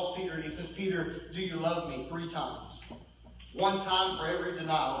he calls Peter and he says, Peter, do you love me? 3 times. 1 time for every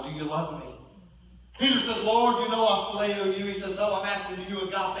denial. Do you love me? Peter says, Lord, you know I phileo you. He says, no, I'm asking you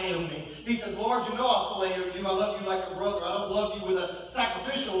agapeo me. He says, Lord, you know I phileo you. I love you like a brother. I don't love you with a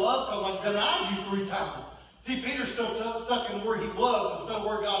sacrificial love because I denied you 3 times. See, Peter's still stuck in where he was instead of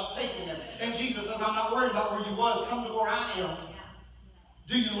where God's taking him. And Jesus says, I'm not worried about where you was. Come to where I am.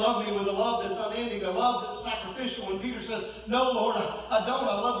 Do you love me with a love that's unending, a love that's sacrificial? And Peter says, no, Lord, I don't.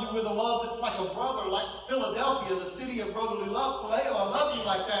 I love you with a love that's like a brother, like Philadelphia, the city of brotherly love. Phileo, I love you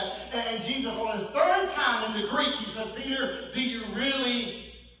like that. And Jesus, on his 3rd time in the Greek, he says, Peter, do you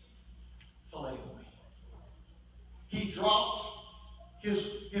really phileo me? He drops his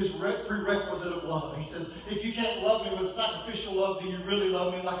prerequisite of love. He says, if you can't love me with sacrificial love, do you really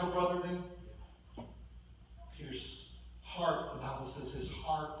love me like a brother then? Peter's heart, the Bible says his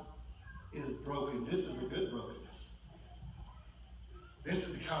heart is broken. This is a good brokenness. This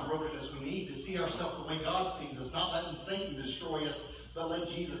is the kind of brokenness we need to see ourselves the way God sees us, not letting Satan destroy us, but let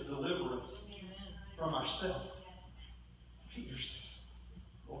Jesus deliver us from ourselves. Peter says,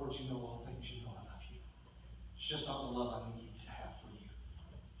 Lord, you know all things. You know I love you. It's just not the love I need to have for you.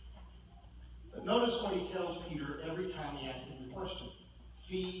 But notice what he tells Peter every time he asks him the question.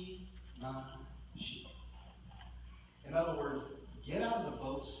 Feed my sheep. In other words, get out of the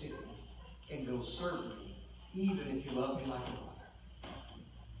boat sitting and go serve me, even if you love me like a brother.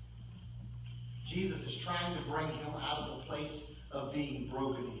 Jesus is trying to bring him out of the place of being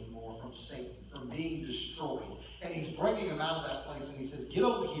broken anymore from Satan, from being destroyed. And he's bringing him out of that place, and he says, get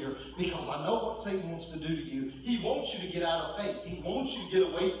over here, because I know what Satan wants to do to you. He wants you to get out of faith. He wants you to get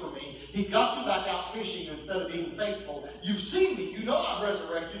away from me. He's got you back out fishing instead of being faithful. You've seen me. You know I've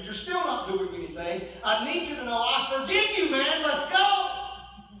resurrected. You're still not doing anything. I need you to know I forgive you, man. Let's go.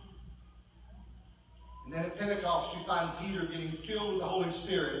 And then at Pentecost, you find Peter getting filled with the Holy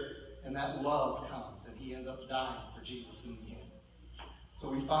Spirit, and that love comes, and he ends up dying for Jesus in the end. So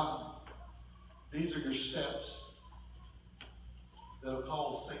we find these are your steps that will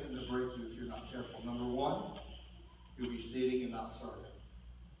cause Satan to break you if you're not careful. Number one, you'll be sitting and not serving.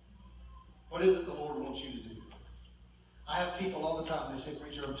 What is it the Lord wants you to do? I have people all the time, they say,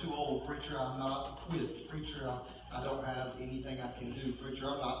 preacher, I'm too old. Preacher, I'm not equipped. Preacher, I don't have anything I can do. Preacher,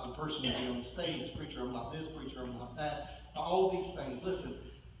 I'm not the person to be on stage. Preacher, I'm not this. Preacher, I'm not that. All these things. Listen,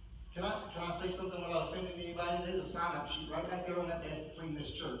 can I say something without offending anybody? There's a sign-up sheet right back there on that desk between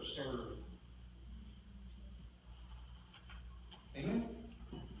this church. Serve. Amen?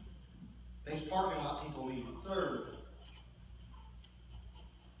 These parking lot people need it. Serve.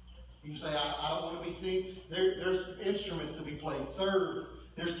 You say, I don't want to be seen. There's instruments to be played. Serve.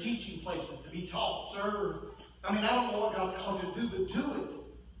 There's teaching places to be taught. Serve. I mean, I don't know what God's called you to do, but do it.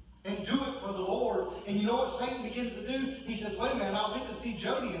 And do it for the Lord. And you know what Satan begins to do? He says, wait a minute, I went to see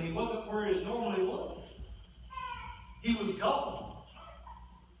Jody, and he wasn't where he normally was. He was gone.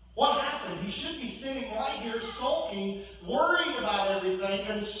 What happened? He should be sitting right here sulking, worried about everything,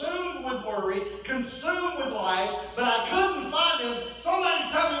 consumed with worry, consumed with life, but I couldn't find him.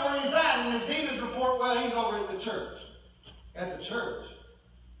 Somebody tell me where he's at, and his demons report, well, he's over at the church. At the church.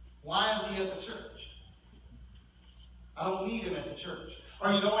 Why is he at the church? I don't need him at the church.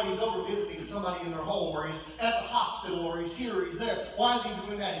 Or you know what? He's over visiting somebody in their home, or he's at the hospital, or he's here, or he's there. Why is he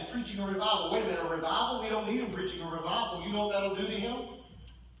doing that? He's preaching a revival. Wait a minute, a revival? We don't need him preaching a revival. You know what that'll do to him?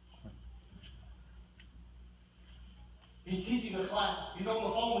 He's teaching a class. He's on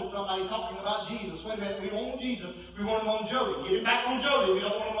the phone with somebody talking about Jesus. Wait a minute, we don't want Jesus. We want him on Jody. Get him back on Jody. We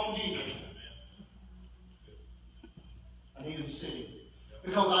don't want him on Jesus. I need him sitting.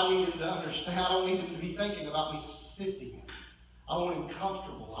 Because I need him to understand. I don't need him to be thinking about me sifting him. I want him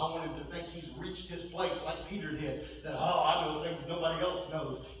comfortable. I want him to think he's reached his place like Peter did. That, oh, I know things nobody else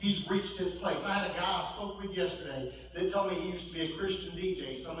knows. He's reached his place. I had a guy I spoke with yesterday that told me he used to be a Christian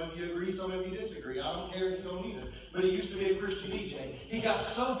DJ. Some of you agree, some of you disagree. I don't care if you don't either. But he used to be a Christian DJ. He got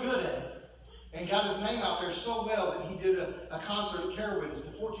so good at it and got his name out there so well that he did a concert at Carowinds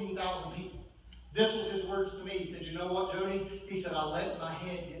to 14,000 people. This was his words to me. He said, you know what, Jody? He said, I let my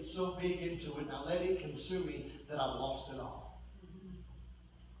head get so big into it and I let it consume me that I lost it all.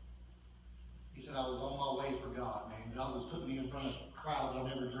 He said, I was on my way for God, man. God was putting me in front of crowds I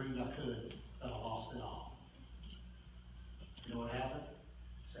never dreamed I could, but I lost it all. You know what happened?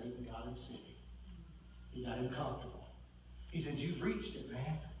 Satan got him sitting. He got him comfortable. He said, you've reached it,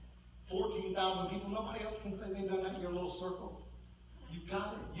 man. 14,000 people. Nobody else can say they've done that in your little circle. You've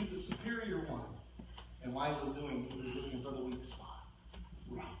got it. You're the superior one. And while he was doing it, he was looking for the weak spot.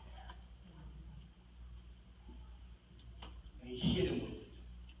 Right there. And he hit him with it.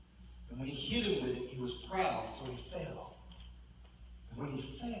 And when he hit him with it, he was proud, so he fell. And when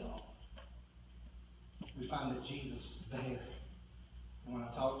he fell, we find that Jesus was there. And when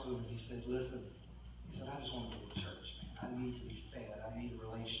I talked to him, he said, listen, he said, I just want to go to church, man. I need to be fed. I need a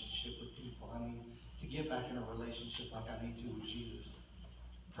relationship with people. I need to get back in a relationship like I need to with Jesus.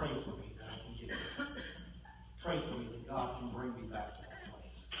 Pray for me that I can get there. Pray for me that God can bring me back to that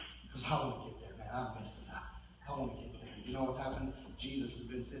place. Because I want to get there, man. I'm missing out. I want to get there. You know what's happened? Jesus has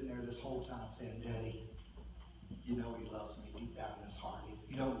been sitting there this whole time saying, Daddy, you know he loves me deep down in his heart.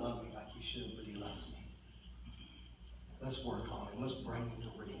 He don't love me like he should, but he loves me. Let's work on him. Let's bring him to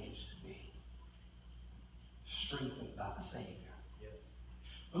where he needs to be. Strengthened by the Savior.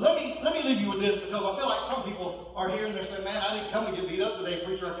 But let me leave you with this, because I feel like some people are here and they're saying, man, I didn't come to get beat up today,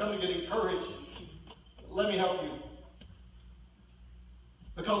 preacher. I come to get encouraged. Let me help you.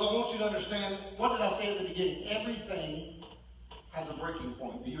 Because I want you to understand, what did I say at the beginning? Everything has a breaking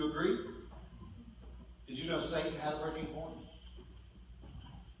point. Do you agree? Did you know Satan had a breaking point?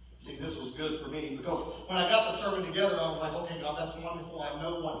 See, this was good for me, because when I got the sermon together, I was like, okay, God, that's wonderful. I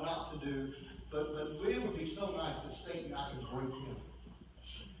know what not to do. But it would be so nice if Satan, I could break him.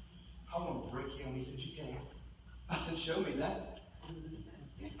 I want to break him. He said, you can't. I said, show me that.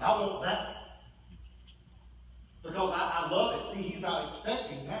 I want that. Because I love it. See, he's not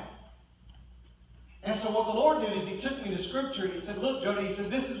expecting that. And so what the Lord did is he took me to Scripture and he said, look, Jody, he said,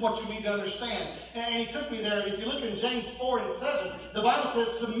 this is what you need to understand. And he took me there. And if you look in James 4:7, the Bible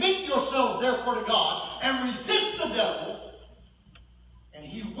says, submit yourselves therefore to God and resist the devil,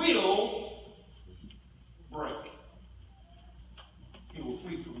 he will break. He will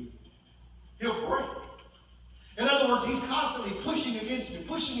flee from you. He'll break. In other words, he's constantly pushing against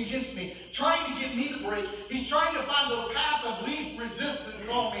me, trying to get me to break. He's trying to find the path of least resistance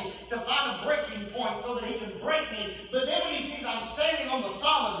on me, to find a breaking point so that he can break me. But then when he sees I'm standing on the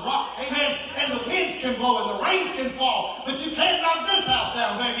solid rock, amen, and the winds can blow and the rains can fall, but you can't knock this house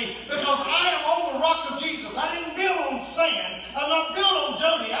down, baby, because I am on the rock of Jesus. I didn't build on sand. I'm not built on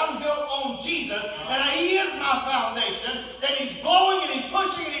JODY. I'm built on Jesus, and he is my foundation, and he's blowing and he's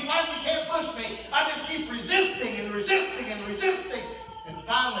pushing and he finds he can't push me. I just keep resisting and resisting and resisting. And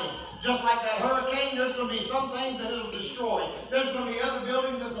finally, just like that hurricane, there's going to be some things that it'll destroy. There's going to be other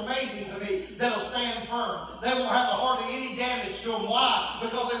buildings that's amazing to me that'll stand firm. They won't have hardly any damage to them. Why?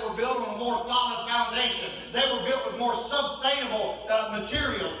 Because they were built on a more solid foundation. They were built with more sustainable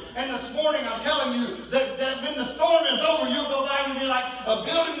materials. And this morning, I'm telling you that when the storm is over, you'll go back and be like, a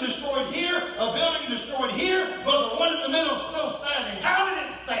building destroyed here, a building destroyed here, but the one in the middle is still standing. How did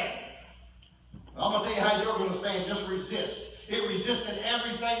it stand? I'm going to tell you how you're going to stand. Just resist. It resisted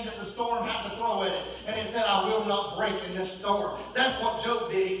everything that the storm had to throw at it. And it said, I will not break in this storm. That's what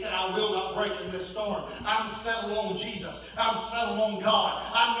Job did. He said, I will not break in this storm. I'm settled on Jesus. I'm settled on God.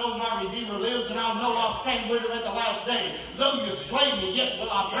 I know my Redeemer lives, and I know I'll stand with him at the last day. Though you slay me, yet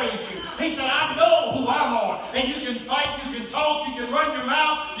will I praise you. He said, I know who I'm on. And you can fight, you can talk, you can run your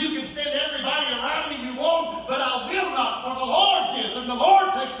mouth, you can send everybody around me you want, but I will not, for the Lord gives and the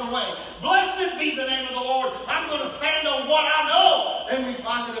Lord takes away. Blessed be the name of the Lord. I'm going to stand on what I know. And we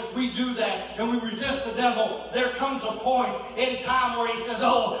find that if we do that and we resist the devil, there comes a point in time where he says,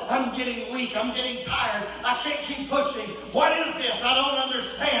 oh, I'm getting weak. I'm getting tired. I can't keep pushing. What is this? I don't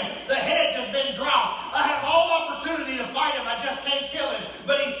understand. The hedge has been dropped. I have all opportunity to fight him. I just can't kill him.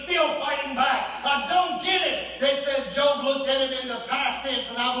 But he's still fighting back. I don't get it. They said Job looked at him in the past tense,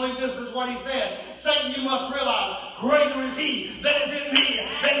 and I believe this is what he said. Satan, you must realize, greater is he that is in me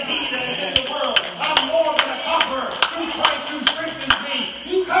than he that is in the world. I'm more than a conqueror through Christ who strengthens me.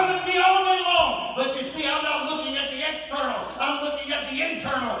 You come at me all day long, but you see, I'm not looking at the external. I'm looking at the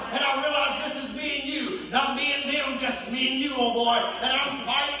internal, and I realize this is me and you, not me and them, just me and you, oh boy. And I'm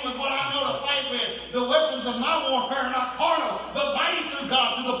fighting with what I know to fight with. The weapons of my warfare are not carnal, but mighty through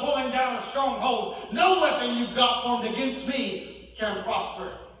God to the pulling down of strongholds. No weapon you've got formed against me can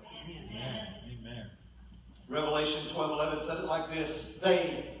prosper. Revelation 12:11 said it like this.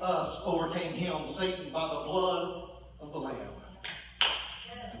 They, us, overcame him, Satan, by the blood of the Lamb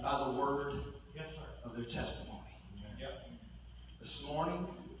and by the word of their testimony. This morning,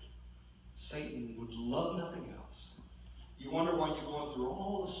 Satan would love nothing else. You wonder why you're going through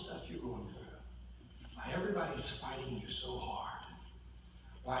all the stuff you're going through. Why everybody's fighting you so hard.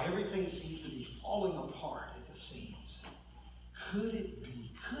 Why everything seems to be falling apart at the seams. Could it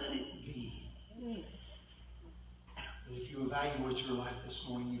be? Could it be? If you evaluate your life this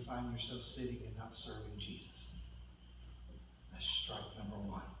morning, you find yourself sitting and not serving Jesus. That's strike number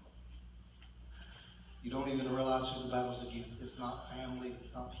one. You don't even realize who the battle's against. It's not family,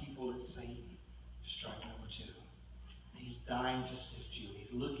 it's not people, it's Satan. Strike number two. He's dying to sift you.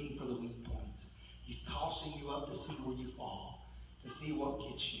 He's looking for the weak points. He's tossing you up to see where you fall, to see what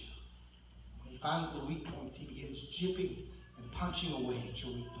gets you. When he finds the weak points, he begins chipping and punching away at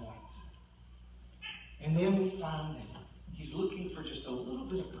your weak points. And then we find that he's looking for just a little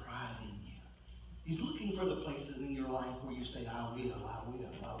bit of pride in you. He's looking for the places in your life where you say, I will, I will,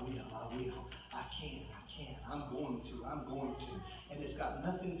 I will, I will. I can, I'm going to. And it's got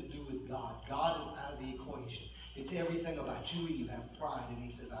nothing to do with God. God is out of the equation. It's everything about you, and you have pride. And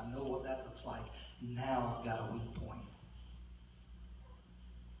he says, I know what that looks like. Now I've got a weak point.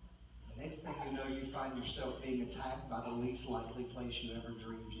 The next thing you know, you find yourself being attacked by the least likely place you ever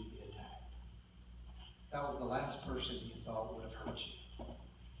dreamed you'd be attacked. That was the last person you thought would have hurt you.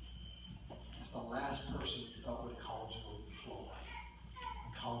 That's the last person you thought would have called you over the floor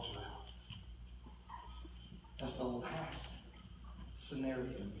and called you out. That's the last scenario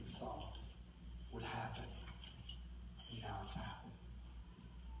you thought would happen. And now it's happened.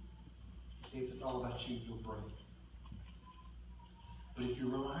 See, if it's all about you, you'll break. But if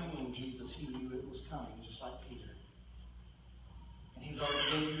you're relying on Jesus, he knew it was coming, just like Peter. And he's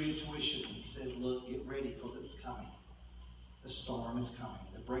already gave you intuition. He says, look, get ready because it's coming. The storm is coming.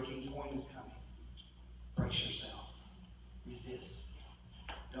 The breaking point is coming. Brace yourself. Resist.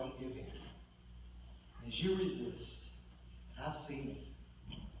 Don't give in. As you resist, I've seen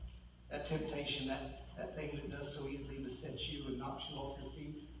it. That temptation, that thing that does so easily besets you and knocks you off your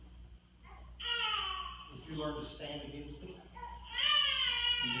feet. If you learn to stand against it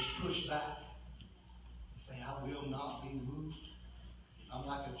and just push back and say, I will not be moved. I'm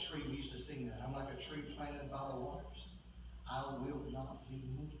like a tree. We used to sing that. I'm like a tree planted by the waters. I will not be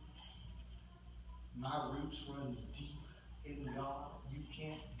moved. My roots run deep in God. You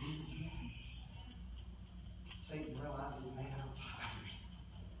can't move me. Satan realizes, man, I'm tired.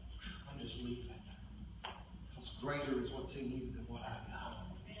 I'm just leaving. Because greater is what's in you than what I got.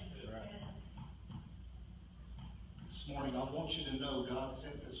 This morning, I want you to know God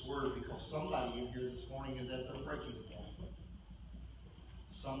sent this word because somebody in here this morning is at their breaking point.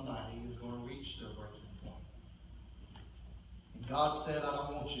 Somebody is going to reach their breaking point. And God said, I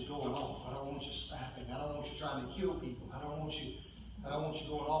don't want you going off. I don't want you snapping. I don't want you trying to kill people. I don't want you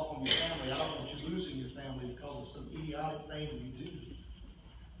going off on your family. I don't want you losing your family because of some idiotic thing you do.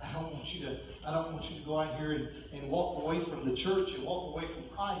 I don't want you to go out here and walk away from the church and walk away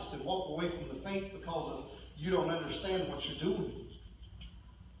from Christ and walk away from the faith because of you don't understand what you're doing.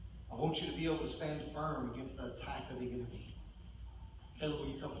 I want you to be able to stand firm against the attack of the enemy. Caleb, will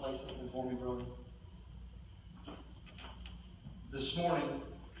you come play something for me, brother? This morning,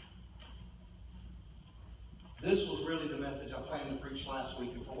 this was really the message I planned to preach last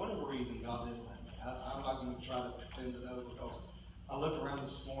week, and for whatever reason, God didn't let me. I'm not going to try to pretend to know because I looked around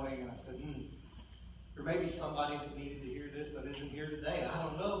this morning and I said, there may be somebody that needed to hear this that isn't here today. I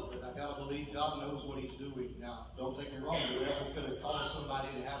don't know, but I got to believe God knows what He's doing. Now, don't take me wrong. The devil could have caused somebody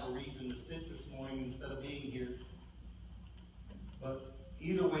to have a reason to sit this morning instead of being here. But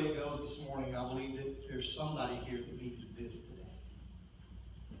either way it goes this morning, I believe that there's somebody here that needed this today.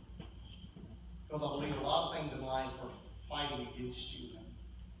 Because I believe a lot of things in life are fighting against you.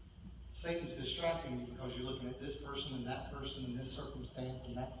 Satan's distracting you because you're looking at this person and that person and this circumstance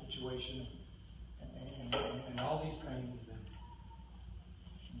and that situation and all these things, and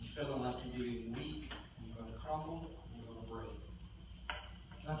you're feeling like you're getting weak, and you're going to crumble, and you're going to break.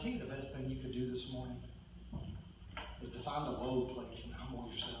 And I'll tell you the best thing you could do this morning is to find a low place and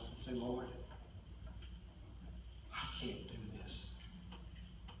humble yourself and say, Lord, I can't do this,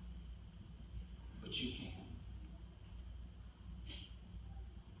 but you can.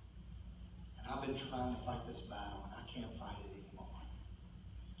 And I've been trying to fight this battle, and I can't fight it anymore.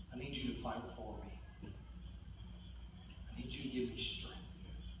 I need you to fight for me. I need you to give me strength.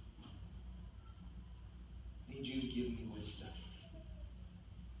 I need you to give me wisdom.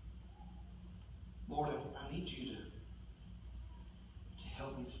 Lord, I need you to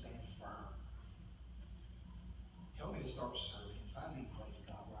help me to stand firm. Help me to start serving. Find me a place,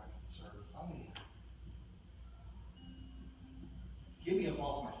 God, where I can serve. Find me. Get me up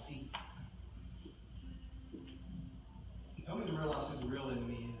off my seat. Help me to realize who the real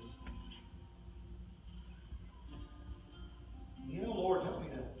enemy is. You know, Lord, help me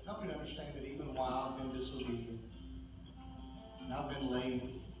to understand that even while I've been disobedient and I've been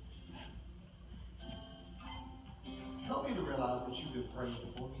lazy, help me to realize that you've been praying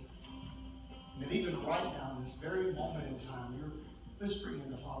for me. And that even right now, in this very moment in time, you're whispering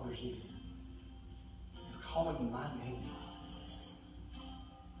in the Father's ear. You're calling my name.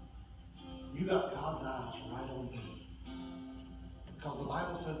 You got God's eyes right on me. Because the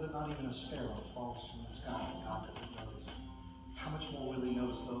Bible says that not even a sparrow falls from the sky and God doesn't notice it. How much more will He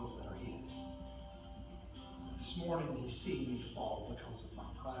notice those that are His? This morning He's seeing me fall because of my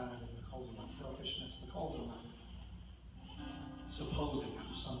pride and because of my selfishness, because of my supposing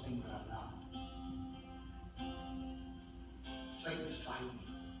I'm something that I'm not. Satan's fighting.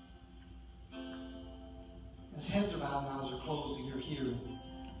 His heads are bowed and eyes are closed and you're here.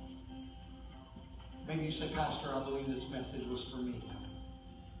 Maybe you say, Pastor, I believe this message was for me.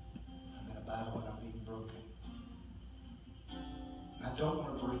 I'm in a battle and I'm being broken. And I don't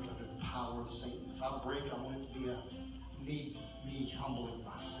want to break under the power of Satan. If I break, I want it to be me humbling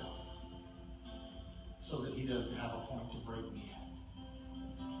myself so that he doesn't have a point to break me at.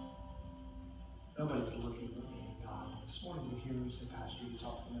 Nobody's looking at me and God. This morning you hear me say, Pastor, you're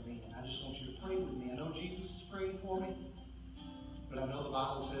talking to me, and I just want you to pray with me. I know Jesus is praying for me. But I know the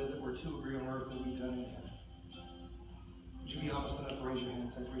Bible says that where two agree on earth that we've done in heaven. Would you be honest enough to raise your hand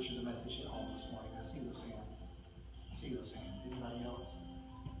and say, preacher, the message hit home this morning? I see those hands. I see those hands. Anybody else?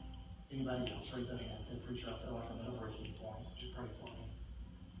 Anybody else? Raise that hand and say, preacher, I feel like I'm at a breaking point. Would you pray for me?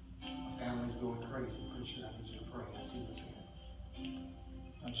 My family's going crazy. Preacher, I need you to pray. I see those hands.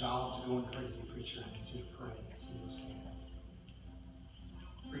 My job's going crazy. Preacher, I need you to pray. I see those hands.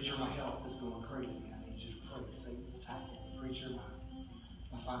 Preacher, my health is going crazy. I need you to pray. Satan's attacking me. Preacher,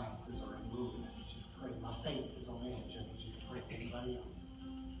 my finances are in movement. I need you to pray. My faith is on edge. I need you to pray. Anybody else?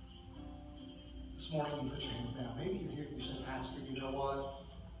 This morning, you put your hands down. Maybe you're here and you say, Pastor, you know what?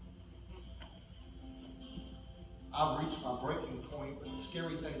 I've reached my breaking point, but the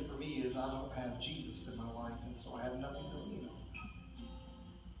scary thing for me is I don't have Jesus in my life, and so I have nothing to lean on.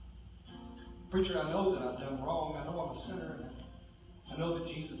 Preacher, I know that I've done wrong. I know I'm a sinner. And I know that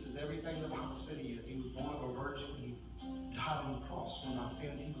Jesus is everything the Bible said he is. He was born of a virgin. He died on the cross for my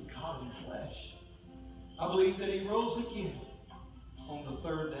sins. He was God in flesh. I believe that he rose again on the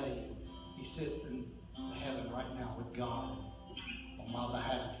third day. He sits in heaven right now with God. On my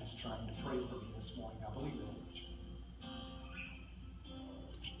behalf, he's trying to pray for me this morning. I believe that, preacher.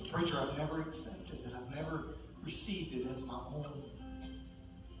 But preacher, I've never accepted it. I've never received it as my own.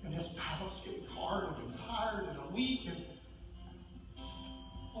 And this battle's getting hard, and I'm tired, and I'm weak, and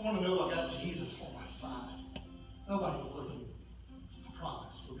I want to know I got Jesus on my side. Nobody's looking, I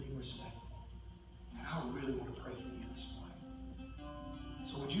promise, we're being respectful. And I really want to pray for you this morning.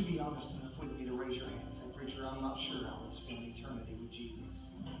 So would you be honest enough with me to raise your hand and say, Preacher, I'm not sure I would spend eternity with Jesus.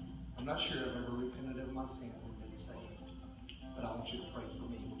 I'm not sure I've ever repented of my sins and been saved. But I want you to pray for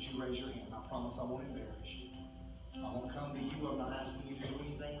me. Would you raise your hand? I promise I won't embarrass you. I won't come to you. I'm not asking you to do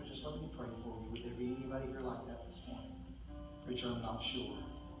anything, but just let me pray for you. Would there be anybody here like that this morning? Preacher, I'm not sure.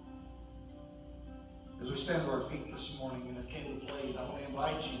 As we stand to our feet this morning and as Caleb plays, I want to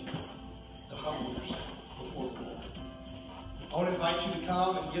invite you to humble yourself before the Lord. I want to invite you to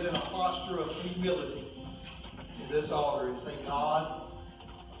come and get in a posture of humility in this altar and say, God,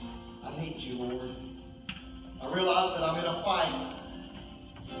 I need you, Lord. I realize that I'm in a fight.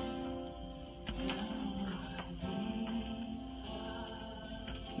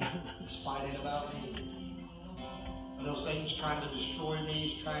 This fight ain't about me. I know Satan's trying to destroy me.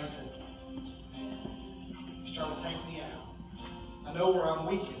 He's trying to take me out. I know where I'm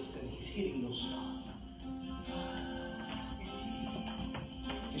weakest, and he's hitting those spots.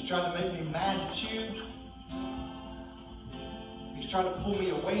 He's trying to make me mad at you. He's trying to pull me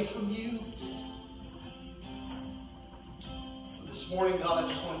away from you. But this morning, God, I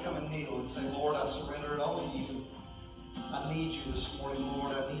just want to come and kneel and say, Lord, I surrender it all to you. I need you this morning,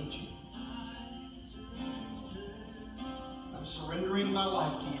 Lord. I need you. I'm surrendering my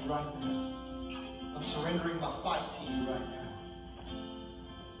life to you right now. I'm surrendering my fight to you right now.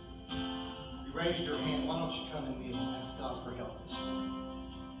 You raised your hand. Why don't you come and kneel and ask God for help this morning?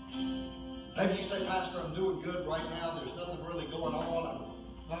 Maybe you say, Pastor, I'm doing good right now. There's nothing really going on.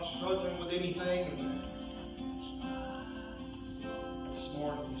 I'm not struggling with anything. And this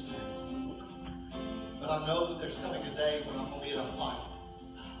morning you say, but I know that there's coming a day when I'm going to be in a fight.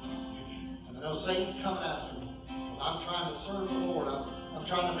 And I know Satan's coming after me. Because I'm trying to serve the Lord. I'm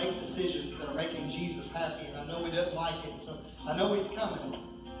trying to make decisions that are making Jesus happy. And I know he doesn't like it. So I know he's coming.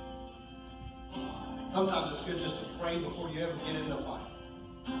 Sometimes it's good just to pray before you ever get in the fight.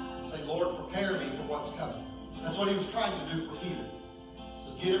 Say, Lord, prepare me for what's coming. That's what he was trying to do for Peter.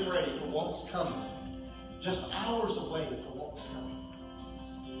 Just get him ready for what was coming. Just hours away for what was coming.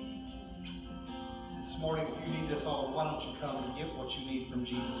 This morning, if you need this all, why don't you come and get what you need from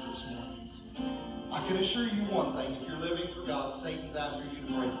Jesus this morning? I can assure you one thing. If you're living for God, Satan's after you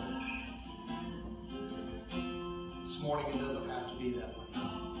to break you. This morning, it doesn't have to be that way.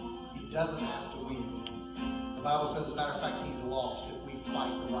 He doesn't have to win. The Bible says, as a matter of fact, he's lost if we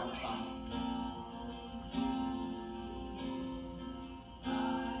fight the right fight.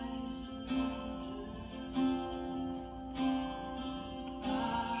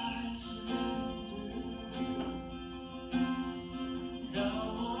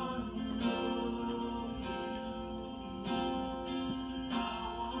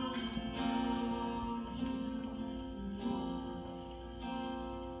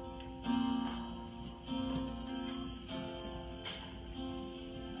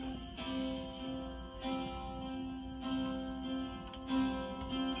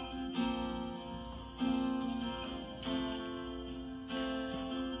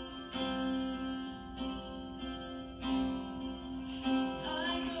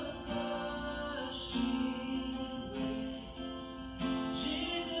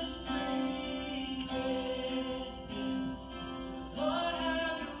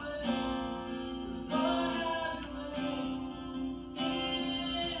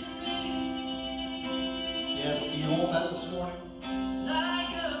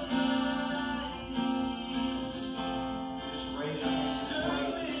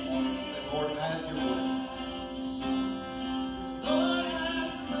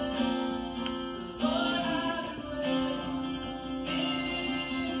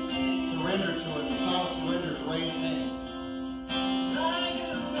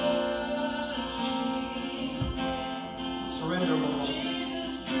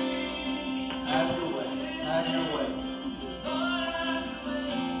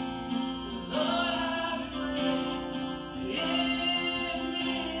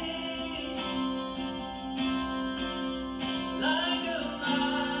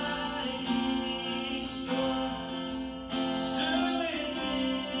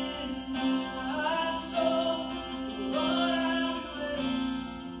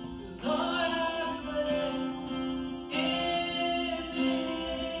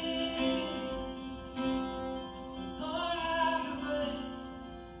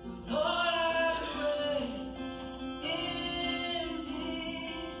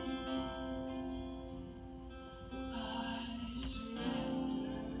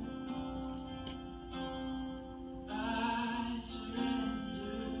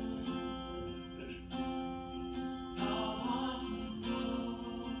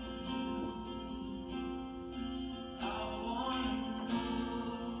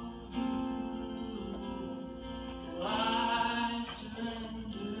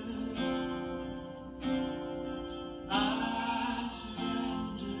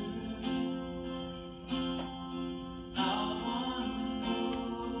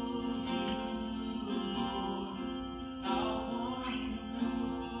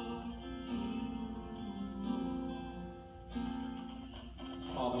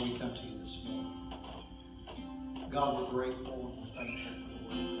 Father, we come to you this morning. God, we're grateful and we're thankful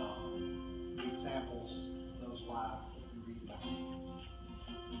for the Word of God, the examples of those lives that we read about.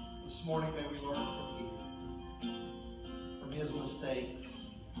 This morning, may we learn from Peter, from his mistakes.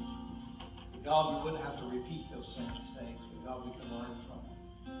 God, we wouldn't have to repeat those same mistakes, but God, we can learn from them.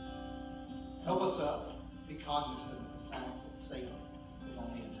 Help us to be cognizant of the fact that Satan is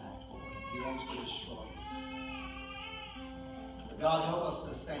on the attack, Lord. He wants to destroy us. But God, help us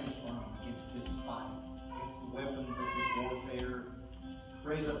to stand firm against his fight, against the weapons of his warfare.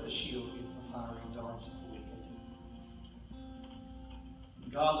 Raise up the shield against the fiery darts of the wicked.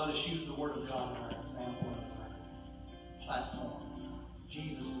 God, let us use the Word of God as our example and as our platform.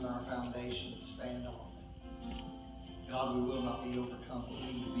 Jesus is our foundation to stand on. God, we will not be overcome, but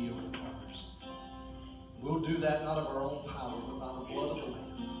we will be overcomers. We'll do that not of our own power, but by the blood of the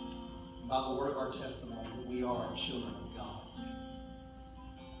Lamb, and by the word of our testimony that we are children of God.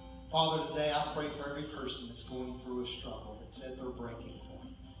 Father, today I pray for every person that's going through a struggle, that's at their breaking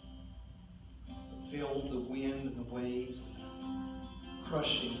point, that feels the wind and the waves and the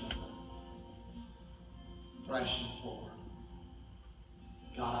crushing and the thrashing floor.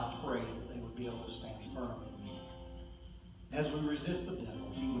 God, I pray that they would be able to stand firm in you. As we resist the devil,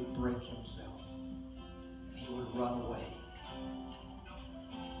 he would break himself. And he would run away.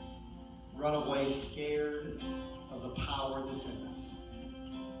 Run away scared of the power that's in us.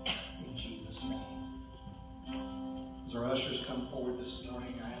 In Jesus' name. As our ushers come forward this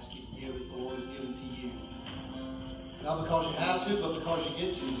morning, I ask you to give as the Lord has given to you. Not because you have to, but because you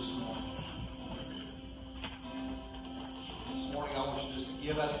get to this morning. This morning, I want you just to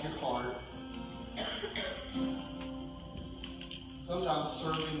give out of your heart. Sometimes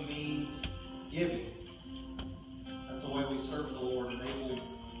serving means giving. That's the way we serve the Lord, enable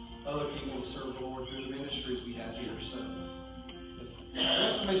other people to serve the Lord through the ministries we have here. So, if the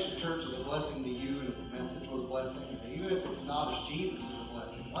Restoration Church is a blessing to you, and if the message was a blessing, and even if it's not, if Jesus is a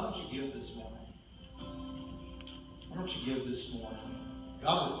blessing, why don't you give this morning? Why don't you give this morning?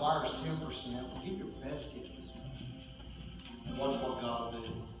 God requires 10%. Give your best gift this morning. And watch what God will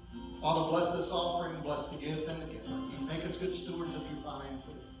do. Father, bless this offering, bless the gift and the giver. You make us good stewards of your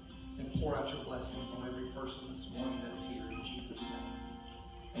finances and pour out your blessings on every person this morning that is here in Jesus' name.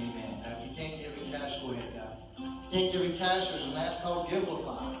 Amen. Now, if you can't give in cash, go ahead, guys. If you can't give in cash, there's an app called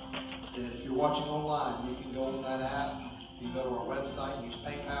Givelify. That if you're watching online, you can go on that app. You can go to our website, use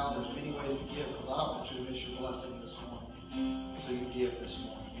PayPal. There's many ways to give because I don't want you to miss your blessing this morning. So you give this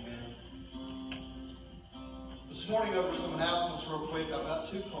morning. Amen. This morning, over some announcements real quick. I've got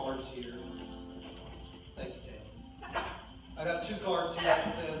 2 cards here. Thank you, Dave. I got 2 cards here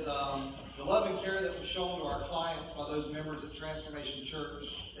that says the love and care that was shown to our clients by those members at Transformation Church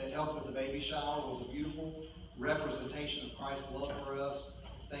that helped with the baby shower was a beautiful representation of Christ's love for us.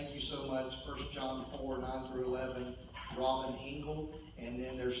 Thank you so much. 1 John 4, 9 through 11, Robin Hingle. And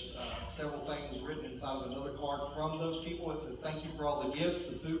then there's several things written inside of another card from those people. It says, thank you for all the gifts.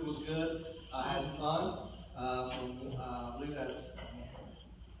 The food was good. I had fun. I believe that's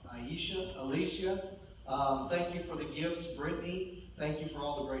Alicia. Thank you for the gifts, Brittany. Thank you for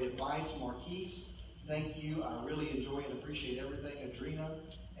all the great advice, Marquise. Thank you. I really enjoy and appreciate everything, Adrena.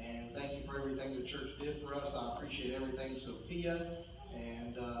 And thank you for everything the church did for us. I appreciate everything, Sophia.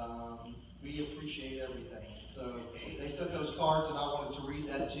 And we appreciate everything. So they sent those cards, and I wanted to read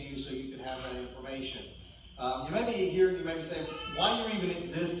that to you so you could have that information. You may be here and you may be saying, why do you even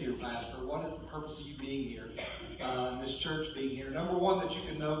exist here, Pastor? What is the purpose of you being here, this church being here? Number 1, that you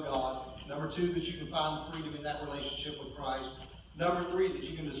can know God. Number 2, that you can find freedom in that relationship with Christ. Number 3, that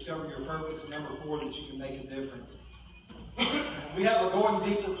you can discover your purpose. And number 4, that you can make a difference. We have a Going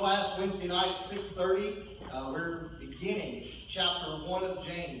Deeper class Wednesday night at 6:30. We're beginning chapter 1 of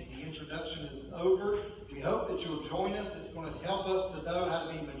James. The introduction is over. We hope that you'll join us. It's going to help us to know how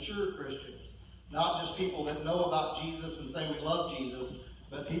to be mature Christians. Not just people that know about Jesus and say we love Jesus,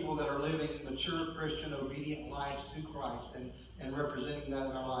 but people that are living mature Christian, obedient lives to Christ and representing that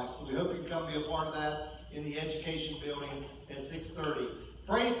in our lives. So we hope you can come be a part of that in the education building at 6:30.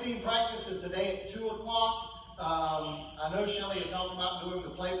 Praise team practice is today at 2 o'clock. I know Shelly had talked about doing the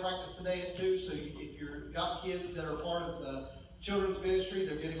play practice today at 2, so if you've got kids that are part of the children's ministry,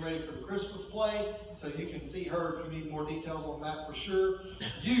 they're getting ready for the Christmas play, so you can see her if you need more details on that for sure.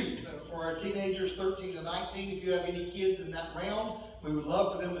 Youth, for our teenagers 13 to 19, if you have any kids in that realm, we would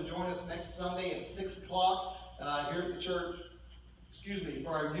love for them to join us next Sunday at 6 o'clock here at the church,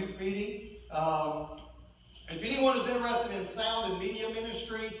 for our youth meeting. If anyone is interested in sound and media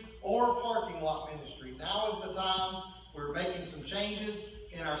ministry or parking lot ministry, now is the time. We're making some changes.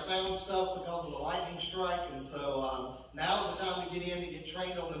 in our sound stuff because of the lightning strike, and so now's the time to get in to get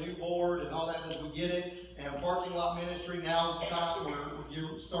trained on the new board and all that as we get it. And parking lot ministry, now's the time where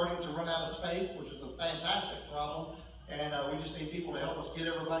you're starting to run out of space, which is a fantastic problem. And we just need people to help us get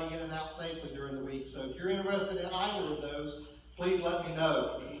everybody in and out safely during the week. So if you're interested in either of those, please let me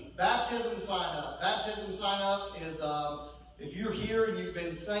know. Baptism sign up. Baptism sign up is if you're here and you've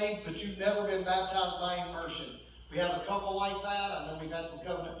been saved, but you've never been baptized by immersion. We have a couple like that. I know we've had some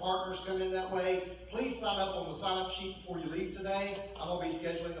covenant partners come in that way. Please sign up on the sign-up sheet before you leave today. I'm going to be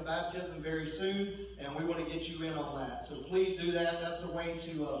scheduling a baptism very soon, and we want to get you in on that. So please do that. That's a way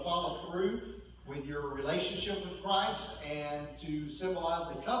to follow through with your relationship with Christ and to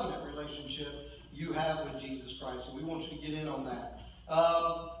symbolize the covenant relationship you have with Jesus Christ. So we want you to get in on that.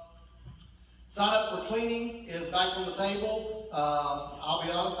 Sign up for cleaning is back on the table. I'll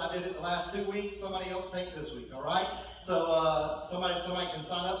be honest, I did it the last 2 weeks. Somebody else take this week, all right? So somebody can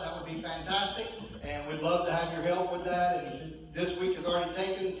sign up. That would be fantastic, and we'd love to have your help with that. And if this week is already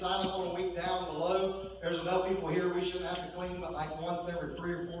taken, sign up on a week down below. There's enough people here. We shouldn't have to clean but like once every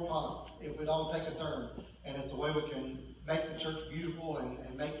 3 or 4 months if we'd all take a turn. And it's a way we can make the church beautiful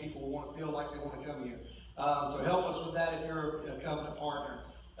and make people want to feel like they want to come here. So help us with that if you're a covenant partner.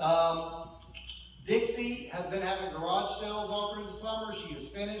 Dixie has been having garage sales all through the summer. She is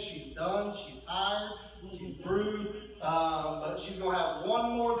finished. She's done. She's tired. She's through. But she's going to have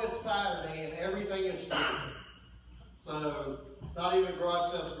one more this Saturday, and everything is free. So it's not even a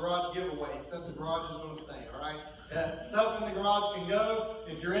garage sale. It's a garage giveaway, except the garage is going to stay, all right? That stuff in the garage can go.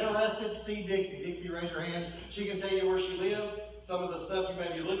 If you're interested, see Dixie. Dixie, raise your hand. She can tell you where she lives, some of the stuff you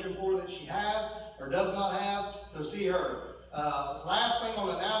may be looking for that she has or does not have. So see her. Last thing on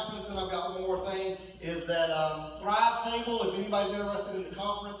announcements, and I've got one more thing, is that Thrive Table, if anybody's interested in the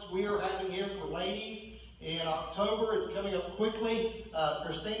conference we are having here for ladies in October, it's coming up quickly.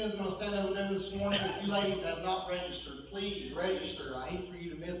 Christina's going to stand over there this morning. If you ladies have not registered, please register. I hate for you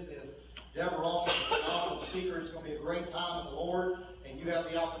to miss this. Deborah also is a phenomenal speaker. It's going to be a great time in the Lord, and you have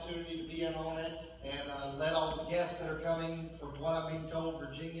the opportunity to be in on it. And let all the guests that are coming, from what I'm being told,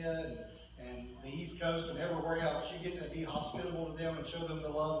 Virginia and the East Coast and everywhere else, you get to be hospitable to them and show them the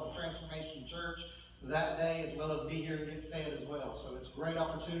love of Transformation Church that day, as well as be here and get fed as well. So it's a great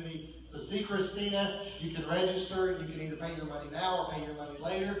opportunity. So see Christina. You can register. You can either pay your money now or pay your money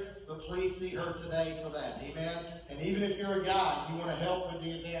later, but please see her today for that. Amen. And even if you're a guy, you want to help with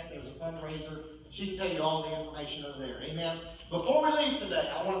the event, there's a fundraiser. She can tell you all the information over there. Amen. Before we leave today,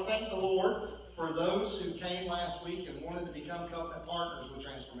 I want to thank the Lord for those who came last week and wanted to become covenant partners with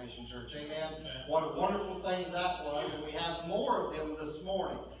Transformation Church. Amen. What a wonderful thing that was, and we have more of them this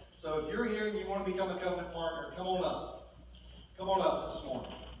morning. So if you're here and you want to become a covenant partner, come on up. Come on up this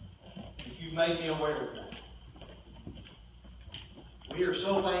morning, if you've made me aware of that. We are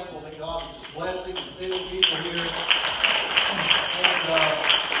so thankful that God is just blessing and sending people here. And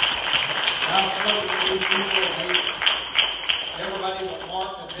I've spoken to these people, and everybody but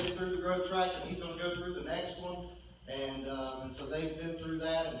Mark has been through the growth track, and he's going to go through the next one. And so they've been through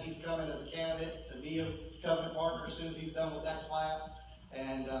that, and he's coming as a candidate to be a covenant partner as soon as he's done with that class.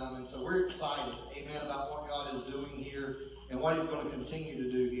 And so we're excited, amen, about what God is doing here and what he's going to continue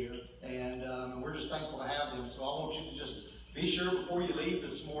to do here. And we're just thankful to have them. So I want you to just be sure before you leave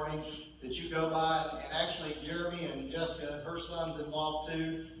this morning that you go by, and actually Jeremy and Jessica, her son's involved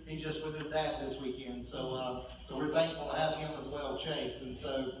too. He's just with his dad this weekend. So we're thankful to have him as well, Chase. And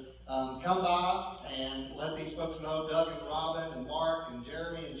so come by and let these folks know, Doug and Robin and Mark and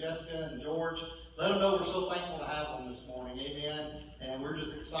Jeremy and Jessica and George. Let them know we're so thankful to have them this morning. Amen. And we're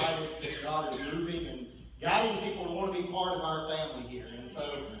just excited that God is moving and guiding people to want to be part of our family here. And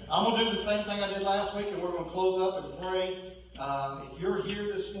so I'm going to do the same thing I did last week, and we're going to close up and pray. If you're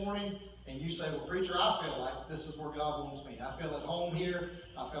here this morning and you say, well, preacher, I feel like this is where God wants me. I feel at home here.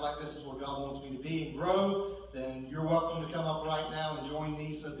 I feel like this is where God wants me to be and grow. Then you're welcome to come up right now and join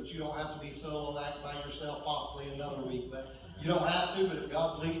me so that you don't have to be solo act by yourself possibly another week. But you don't have to, but if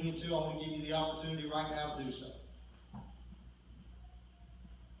God's leading you to, I want to give you the opportunity right now to do so.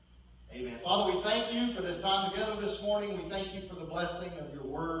 Amen. Father, we thank you for this time together this morning. We thank you for the blessing of your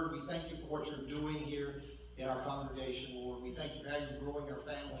word. We thank you for what you're doing here in our congregation, Lord. We thank you for how you're growing our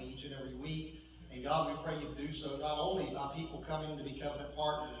family each and every week. And God, we pray you do so not only by people coming to be covenant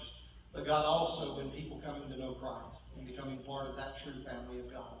partners, but God, also when people coming to know Christ and becoming part of that true family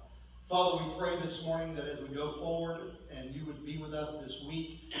of God. Father, we pray this morning that as we go forward and you would be with us this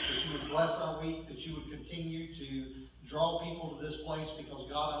week, that you would bless our week, that you would continue to draw people to this place, because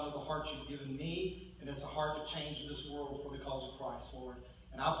God, I know the heart you've given me, and it's a heart to change this world for the cause of Christ, Lord.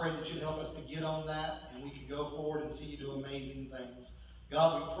 And I pray that you'd help us to get on that, and we could go forward and see you do amazing things.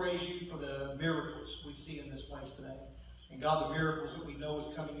 God, we praise you for the miracles we see in this place today. And God, the miracles that we know is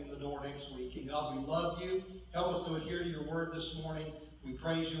coming in the door next week. And God, we love you. Help us to adhere to your word this morning. We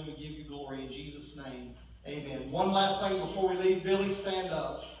praise you and we give you glory in Jesus' name. Amen. One last thing before we leave. Billy, stand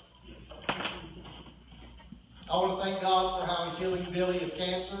up. I want to thank God for how he's healing Billy of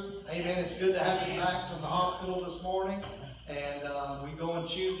cancer. Amen. It's good to have him back from the hospital this morning. And we go on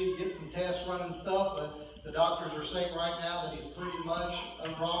Tuesday to get some tests run and stuff. But the doctors are saying right now that he's pretty much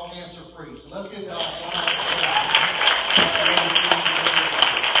overall cancer free. So let's give God a hand.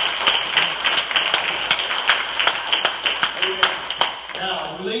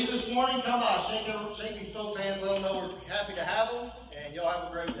 Now, as we leave this morning, come by, shake these folks' hands, let them know we're happy to have them, and y'all have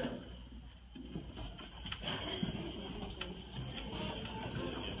a great day.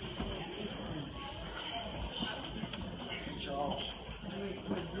 Charles.